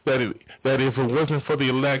 24 that if it wasn't for the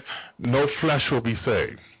elect, no flesh will be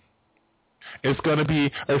saved. It's going to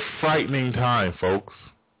be a frightening time, folks.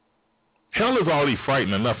 Hell is already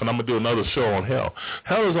frightening enough, and I'm going to do another show on hell.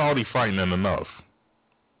 Hell is already frightening enough.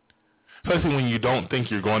 Especially when you don't think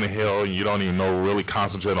you're going to hell and you don't even know, really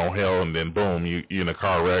concentrate on hell, and then boom, you're in a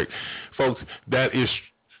car wreck. Folks, that is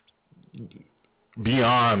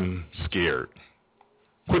beyond scared.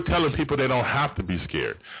 Quit telling people they don't have to be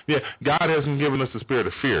scared. Yeah, God hasn't given us the spirit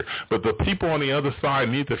of fear, but the people on the other side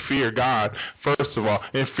need to fear God, first of all,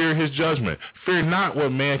 and fear his judgment. Fear not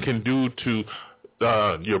what man can do to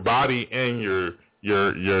your body and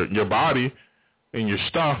your body and your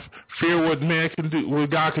stuff. Fear what man can do, what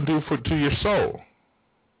God can do to your soul.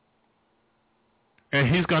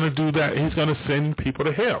 And he's going to do that. He's going to send people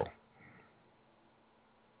to hell.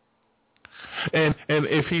 And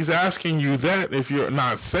if he's asking you that, if you're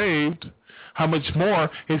not saved, how much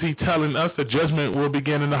more is he telling us that judgment will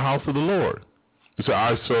begin in the house of the Lord? You say,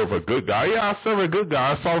 I serve a good guy. Yeah, I serve a good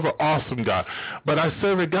guy. I serve an awesome God. But I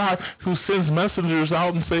serve a God who sends messengers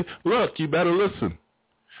out and say, look, you better listen.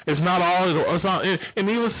 It's not all, and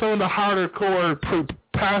even some of the harder core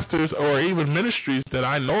pastors or even ministries that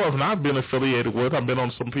I know of and I've been affiliated with, I've been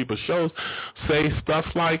on some people's shows, say stuff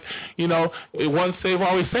like, once saved,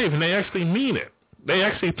 always saved. And they actually mean it. They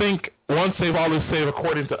actually think once saved, always saved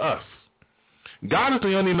according to us. God is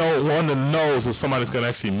the only one that knows if somebody's going to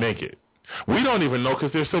actually make it. We don't even know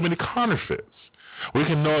because there's so many counterfeits. We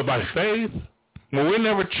can know it by faith. Well, we're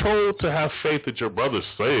never told to have faith that your brother's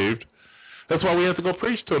saved. That's why we have to go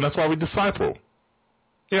preach to him. That's why we disciple.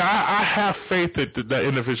 Yeah, I have faith that that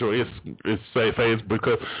individual is saved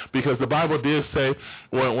because the Bible did say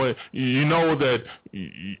when you know that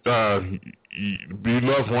you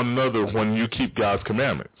love one another when you keep God's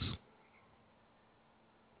commandments.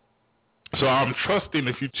 So I'm trusting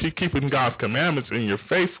if you keep keeping God's commandments and you're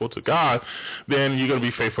faithful to God, then you're going to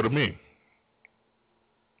be faithful to me.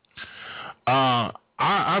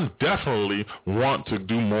 I definitely want to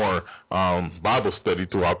do more Bible study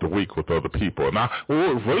throughout the week with other people. Now,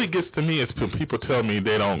 what really gets to me is when people tell me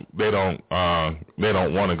they don't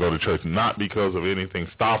want to go to church, not because of anything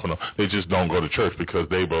stopping them. They just don't go to church because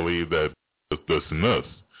they believe that this and this,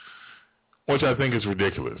 which I think is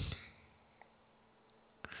ridiculous.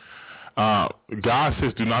 God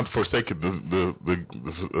says, "Do not forsake the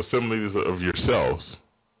assemblies of yourselves."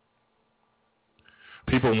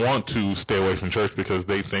 People want to stay away from church because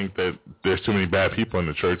they think that there's too many bad people in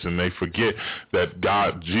the church, and they forget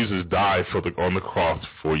that Jesus died on the cross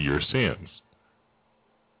for your sins.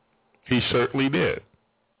 He certainly did.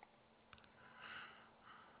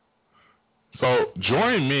 So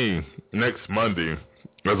join me next Monday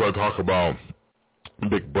as I talk about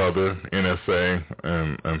Big Brother, NSA,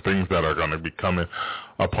 and things that are going to be coming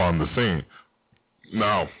upon the scene.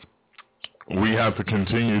 Now, we have to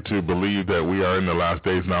continue to believe that we are in the last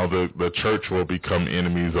days. Now the church will become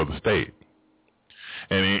enemies of the state.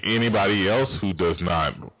 And anybody else who does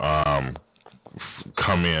not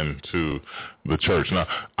come into the church. Now,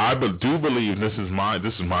 I do believe, this is my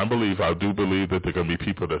belief, I do believe that there are going to be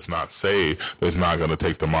people that's not saved, that's not going to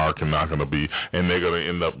take the mark and not going to be, and they're going to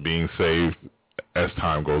end up being saved as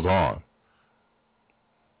time goes on.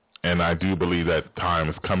 And I do believe that time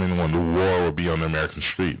is coming when the war will be on the American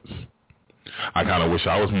streets. I kind of wish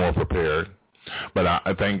I was more prepared. But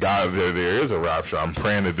I thank God that there is a rapture. I'm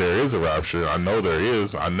praying that there is a rapture. I know there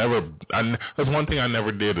is. That's one thing I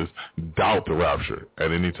never did is doubt the rapture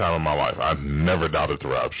at any time in my life. I've never doubted the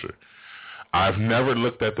rapture. I've never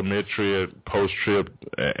looked at the mid-trib, post-trib,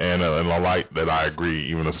 and a light that I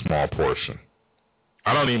agree, even a small portion.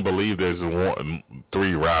 I don't even believe there's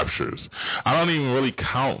 3 raptures. I don't even really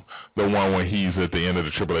count the one when he's at the end of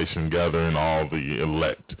the tribulation gathering all the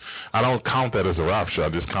elect. I don't count that as a rapture. I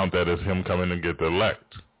just count that as him coming to get the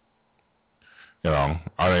elect. You know,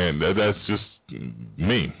 I mean, that's just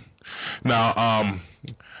me. Now,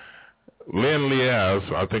 Lynn Liaz,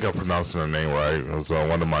 I think I'm pronouncing her name right, it was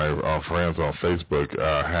one of my friends on Facebook,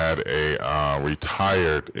 had a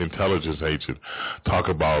retired intelligence agent talk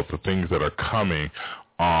about the things that are coming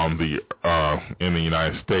on in the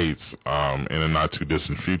United States in a not too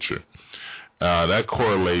distant future. That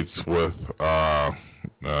correlates with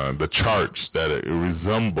the charts that it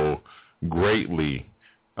resemble greatly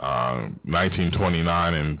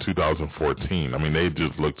 1929 and 2014. I mean, they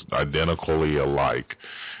just looked identically alike.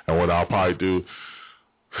 And what I'll probably do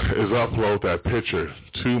is upload that picture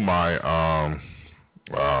to my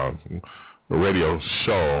radio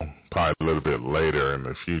show probably a little bit later in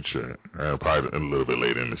the future. Probably a little bit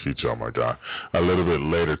later in the future, oh my God. A little bit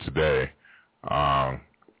later today.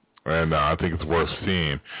 And I think it's worth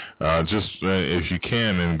seeing. Just if you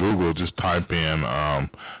can in Google, just type in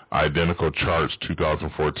identical charts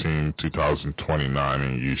 2014, 2029,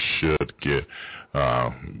 and you should get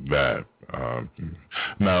that.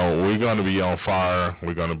 Now, we're going to be on fire.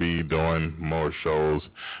 We're going to be doing more shows,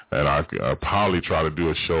 and I'll probably try to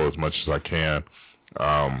do a show as much as I can.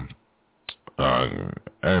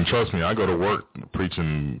 And trust me, I go to work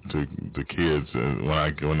preaching to the kids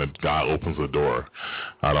when the guy opens the door.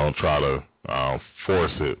 I don't try to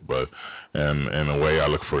force it, but in a way I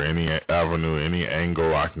look for any avenue, any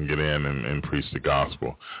angle I can get in and preach the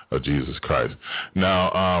gospel of Jesus Christ.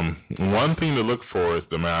 Now, one thing to look for is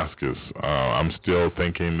Damascus. I'm still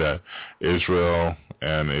thinking that Israel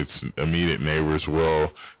and its immediate neighbors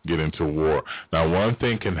will get into war. Now, one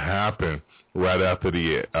thing can happen right after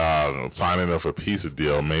the signing of a peace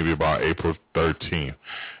deal, maybe about April 13th,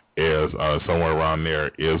 is somewhere around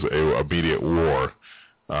there is a immediate war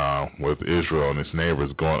with Israel and its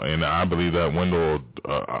neighbors going, and I believe that window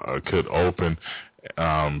could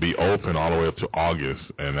be open all the way up to August,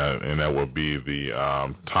 and that would be the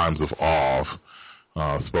times of awe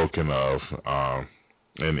spoken of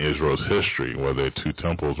in Israel's history, where the 2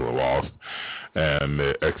 temples were lost, and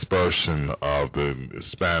the expulsion of the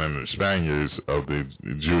Spaniards of the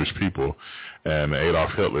Jewish people, and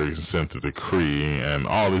Adolf Hitler sent a decree, and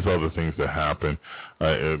all these other things that happened,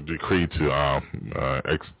 a decree to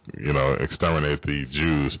exterminate the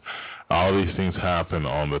Jews. All these things happen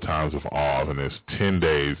on the times of awe, and there's 10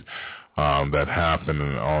 days that happen,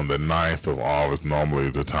 and on the 9th of awe is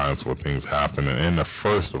normally the times where things happen, and in the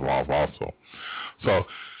 1st of awe also. So,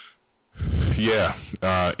 yeah,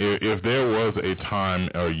 if there was a time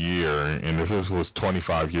or year, and if this was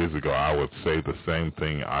 25 years ago, I would say the same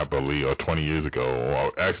thing, I believe, or 20 years ago,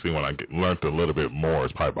 or actually when I learned a little bit more,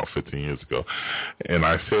 it's probably about 15 years ago, and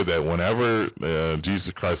I said that whenever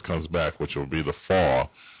Jesus Christ comes back, which will be the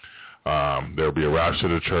fall, there'll be a rapture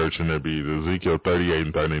of the church, and there'll be the Ezekiel 38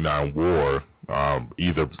 and 39 war,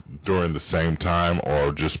 either during the same time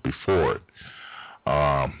or just before it.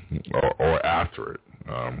 Or after it.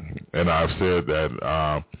 And I've said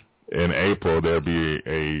that in April there'll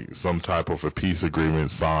be some type of a peace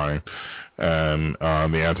agreement signed, and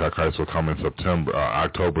the Antichrist will come in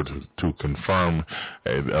October to confirm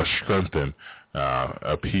a strengthened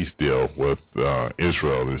a peace deal with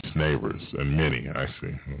Israel and its neighbors, and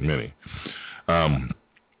many.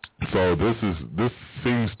 So this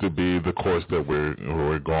seems to be the course that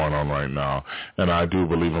we're going on right now, and I do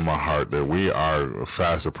believe in my heart that we are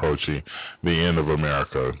fast approaching the end of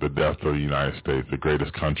America, the death of the United States, the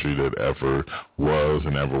greatest country that ever was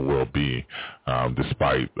and ever will be,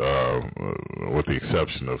 despite, with the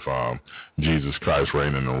exception of Jesus Christ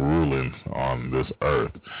reigning and ruling on this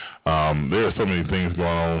earth. There are so many things going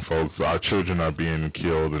on, folks. Our children are being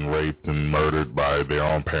killed and raped and murdered by their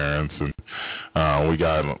own parents, and we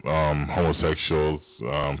got homosexuals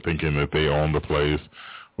thinking that they own the place,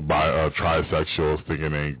 by trisexuals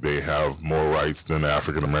thinking they have more rights than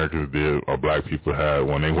African Americans did or black people had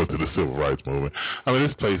when they went to the civil rights movement. I mean,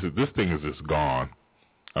 this thing is just gone.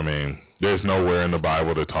 I mean, there's nowhere in the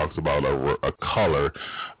Bible that talks about a color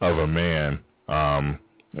of a man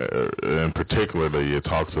and particularly it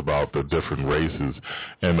talks about the different races,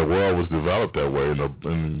 and the world was developed that way,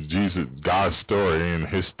 and Jesus, God's story and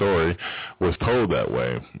his story was told that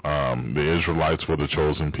way. The Israelites were the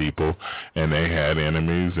chosen people, and they had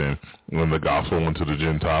enemies, and when the gospel went to the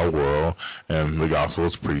Gentile world, and the gospel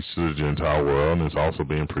was preached to the Gentile world, and it's also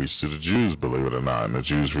being preached to the Jews, believe it or not, and the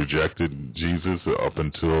Jews rejected Jesus up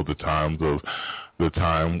until the time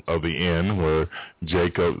of the end, where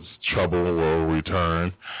Jacob's trouble will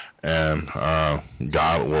return, and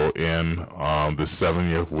God will end the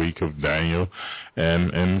 70th week of Daniel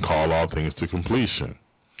and call all things to completion.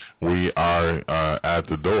 We are at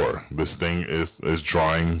the door. This thing is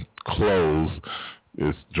drawing close.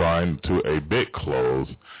 It's drawing to a big close.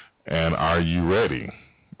 And are you ready?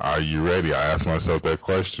 Are you ready? I ask myself that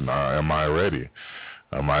question. Am I ready?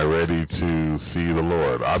 Am I ready to see the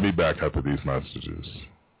Lord? I'll be back after these messages.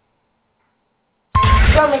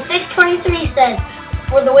 Romans 6:23 says,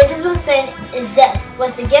 "For the wages of sin is death,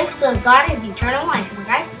 but the gift of God is eternal life in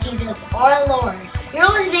Christ Jesus our Lord." You're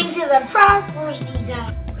listening to the Prosperity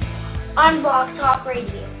Zone on Blog Talk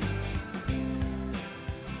Radio.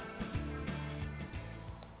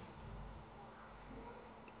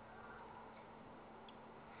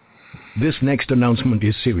 This next announcement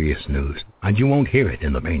is serious news, and you won't hear it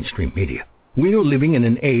in the mainstream media. We are living in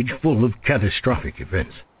an age full of catastrophic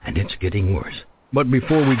events, and it's getting worse. But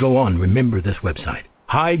before we go on, remember this website,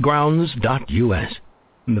 highgrounds.us.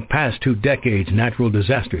 In the past 2 decades, natural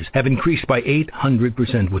disasters have increased by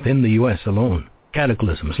 800% within the U.S. alone.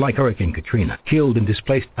 Cataclysms like Hurricane Katrina killed and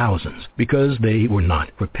displaced thousands because they were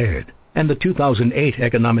not prepared. And the 2008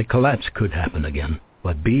 economic collapse could happen again,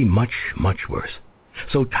 but be much, much worse.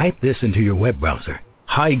 So type this into your web browser,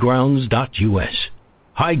 highgrounds.us.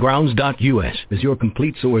 Highgrounds.us is your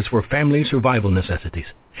complete source for family survival necessities.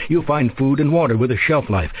 You'll find food and water with a shelf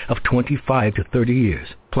life of 25 to 30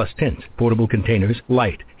 years, plus tents, portable containers,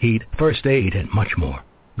 light, heat, first aid, and much more.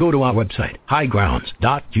 Go to our website,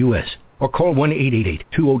 highgrounds.us, or call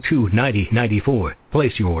 1-888-202-9094.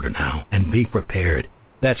 Place your order now and be prepared.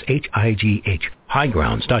 That's HIGH,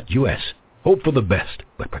 highgrounds.us. Hope for the best,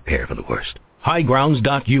 but prepare for the worst.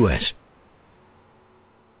 highgrounds.us.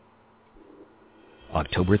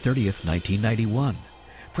 October 30th, 1991.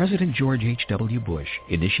 President George H.W. Bush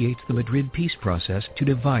initiates the Madrid peace process to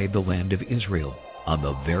divide the land of Israel. On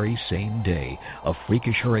the very same day, a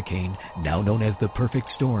freakish hurricane, now known as the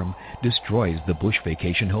Perfect Storm, destroys the Bush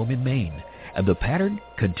vacation home in Maine. And the pattern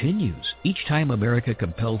continues. Each time America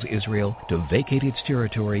compels Israel to vacate its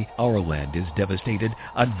territory, our land is devastated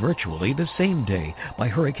on virtually the same day by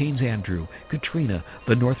Hurricanes Andrew, Katrina,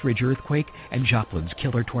 the Northridge earthquake, and Joplin's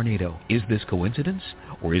killer tornado. Is this coincidence?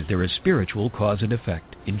 Or is there a spiritual cause and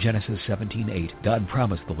effect? In Genesis 17:8, God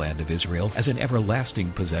promised the land of Israel as an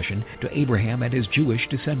everlasting possession to Abraham and his Jewish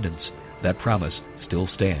descendants. That promise still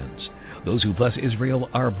stands. Those who bless Israel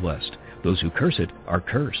are blessed. Those who curse it are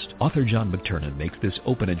cursed. Author John McTernan makes this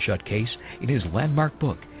open and shut case in his landmark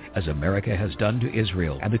book, As America Has Done to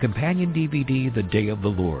Israel, and the companion DVD, The Day of the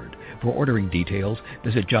Lord. For ordering details,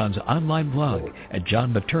 visit John's online blog at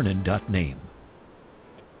johnmcternan.name.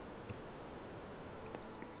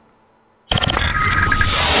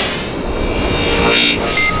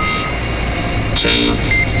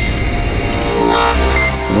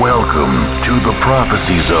 Welcome to the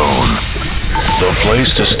Prophecy Zone, the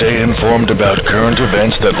place to stay informed about current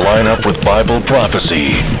events that line up with Bible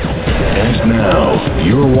prophecy. And now,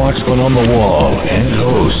 your watchman on the wall and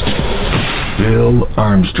host, Bill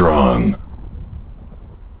Armstrong.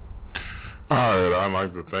 All right, I'd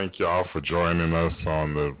like to thank y'all for joining us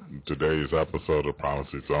on today's episode of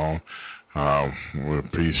Prophecy Zone.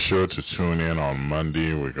 Be sure to tune in on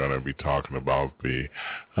Monday. We're going to be talking about the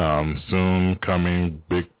soon coming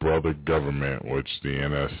Big Brother government, which the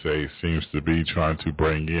NSA seems to be trying to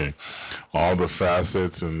bring in. All the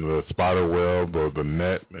facets in the spider web of the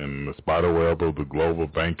net and the spider web of the global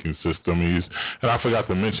banking system. And I forgot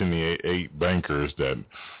to mention the 8 bankers that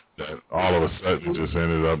all of a sudden just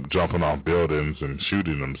ended up jumping off buildings and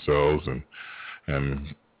shooting themselves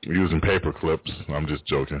and using paper clips. I'm just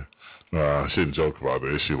joking. I shouldn't joke about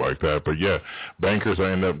the issue like that. But, yeah, bankers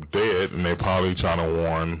end up dead, and they're probably trying to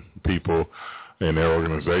warn people in their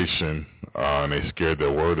organization, and they're scared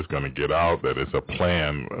their word is going to get out, that it's a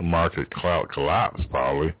planned market collapse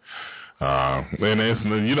probably.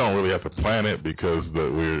 And you don't really have to plan it because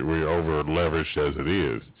we're over-leveraged as it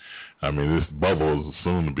is. I mean, this bubble is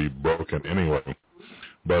soon to be broken anyway.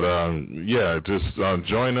 But, just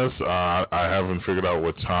join us. I haven't figured out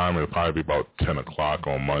what time. It'll probably be about 10 o'clock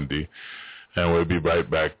on Monday. And we'll be right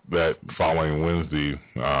back that following Wednesday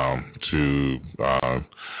to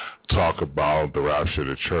talk about the rapture of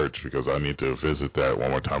the church because I need to visit that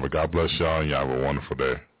one more time. But God bless y'all, and y'all have a wonderful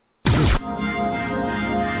day.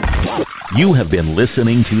 You have been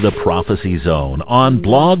listening to The Prophecy Zone on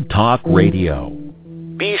Blog Talk Radio.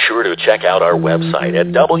 Be sure to check out our website at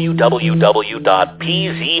www.pzrn.org.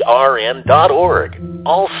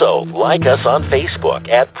 Also, like us on Facebook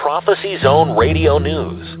at Prophecy Zone Radio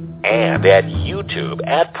News and at YouTube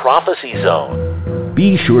at Prophecy Zone.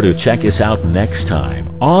 Be sure to check us out next time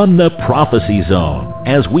on The Prophecy Zone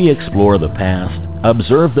as we explore the past,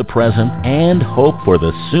 observe the present, and hope for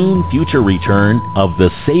the soon future return of the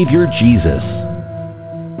Savior Jesus.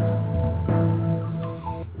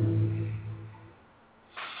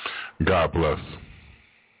 God bless.